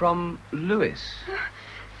from Louis.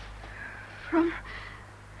 From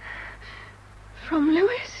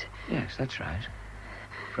Louis? Yes, that's right.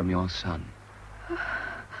 From your son.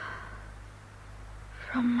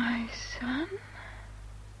 From my son?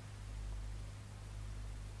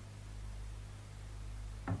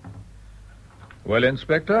 Well,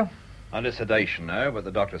 Inspector? Under sedation now, but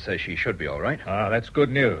the doctor says she should be all right. Ah, that's good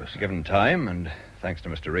news. Given time, and thanks to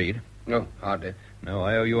Mr. Reed. No, hardly. No,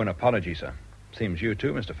 I owe you an apology, sir. Seems you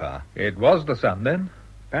too, Mr. Farr. It was the son, then?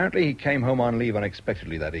 Apparently he came home on leave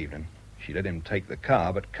unexpectedly that evening. She let him take the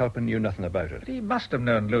car, but Culpin knew nothing about it. But he must have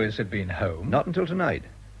known Lewis had been home. Not until tonight.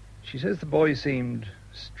 She says the boy seemed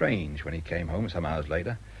strange when he came home some hours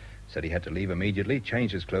later. Said he had to leave immediately,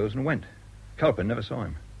 changed his clothes, and went. Culpin never saw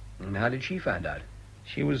him. And how did she find out?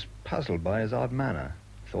 She was puzzled by his odd manner.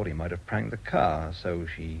 Thought he might have pranked the car, so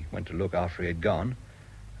she went to look after he had gone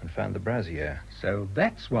and found the brassiere. So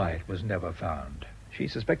that's why it was never found. She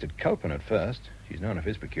suspected Culpin at first. She's known of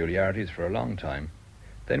his peculiarities for a long time.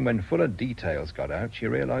 Then when fuller details got out, she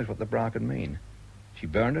realized what the bra could mean. She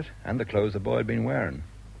burned it and the clothes the boy had been wearing.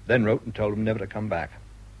 Then wrote and told him never to come back.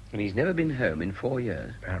 And he's never been home in 4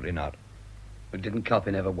 years? Apparently not. But didn't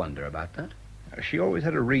Culpin ever wonder about that? She always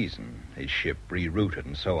had a reason. His ship rerouted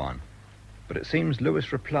and so on. But it seems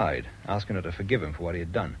Lewis replied, asking her to forgive him for what he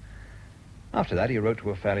had done. After that, he wrote to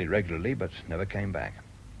her fairly regularly, but never came back.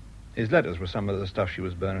 His letters were some of the stuff she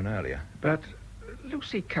was burning earlier. But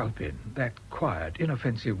Lucy Culpin, that quiet,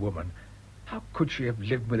 inoffensive woman, how could she have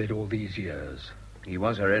lived with it all these years? He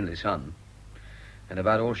was her only son. And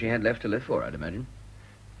about all she had left to live for, I'd imagine.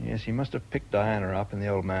 Yes, he must have picked Diana up in the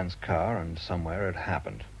old man's car, and somewhere it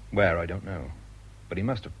happened. Where, I don't know. But he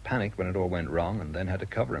must have panicked when it all went wrong and then had to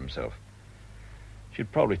cover himself.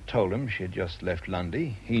 She'd probably told him she had just left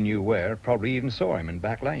Lundy. He knew where, probably even saw him in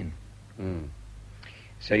Back Lane.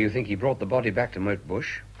 So you think he brought the body back to Moat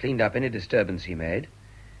Bush, cleaned up any disturbance he made,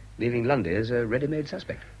 leaving Lundy as a ready-made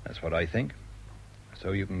suspect? That's what I think.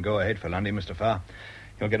 So you can go ahead for Lundy, Mr. Farr.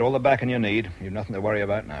 You'll get all the backing you need. You've nothing to worry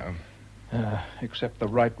about now. Except the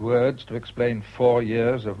right words to explain 4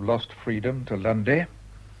 years of lost freedom to Lundy.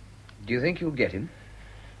 Do you think you'll get him?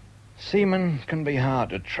 Seamen can be hard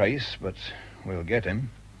to trace, but we'll get him.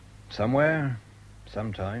 Somewhere,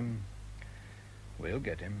 sometime, we'll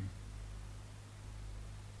get him.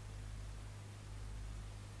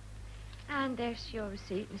 And there's your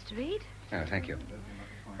receipt, Mr. Reed. Oh, thank you.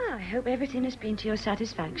 I hope everything has been to your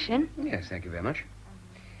satisfaction. Yes, thank you very much.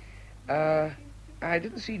 I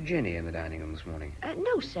didn't see Jenny in the dining room this morning.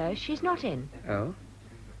 No, sir, she's not in. Oh?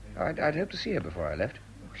 I'd hoped to see her before I left.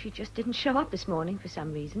 She just didn't show up this morning for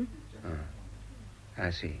some reason. Oh, I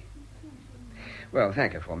see. Well,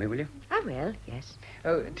 thank her for me, will you? I will, yes.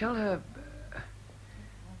 Oh, tell her...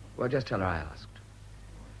 Well, just tell her I asked.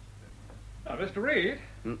 Mr. Reed?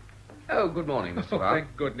 Oh, good morning, Mr. Farr.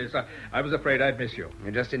 Thank goodness. I was afraid I'd miss you.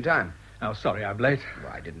 You're just in time. Oh, sorry, I'm late.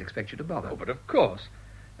 Well, I didn't expect you to bother. Oh, but of course.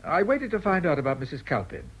 I waited to find out about Mrs.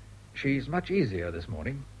 Culpin. She's much easier this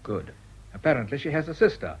morning. Good. Apparently she has a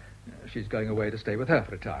sister. She's going away to stay with her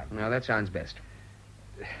for a time. Now, that sounds best.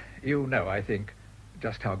 You know, I think,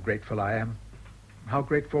 just how grateful I am. How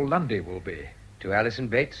grateful Lundy will be. To Alison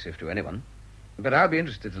Bates, if to anyone. But I'll be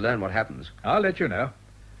interested to learn what happens. I'll let you know.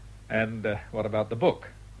 And what about the book?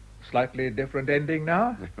 Slightly different ending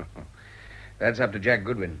now? That's up to Jack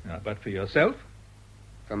Goodwin. But for yourself?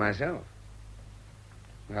 For myself?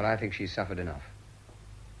 Well, I think she's suffered enough.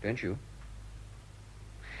 Don't you?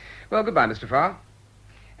 Well, goodbye, Mr. Farr.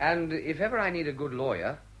 And if ever I need a good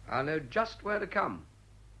lawyer, I'll know just where to come.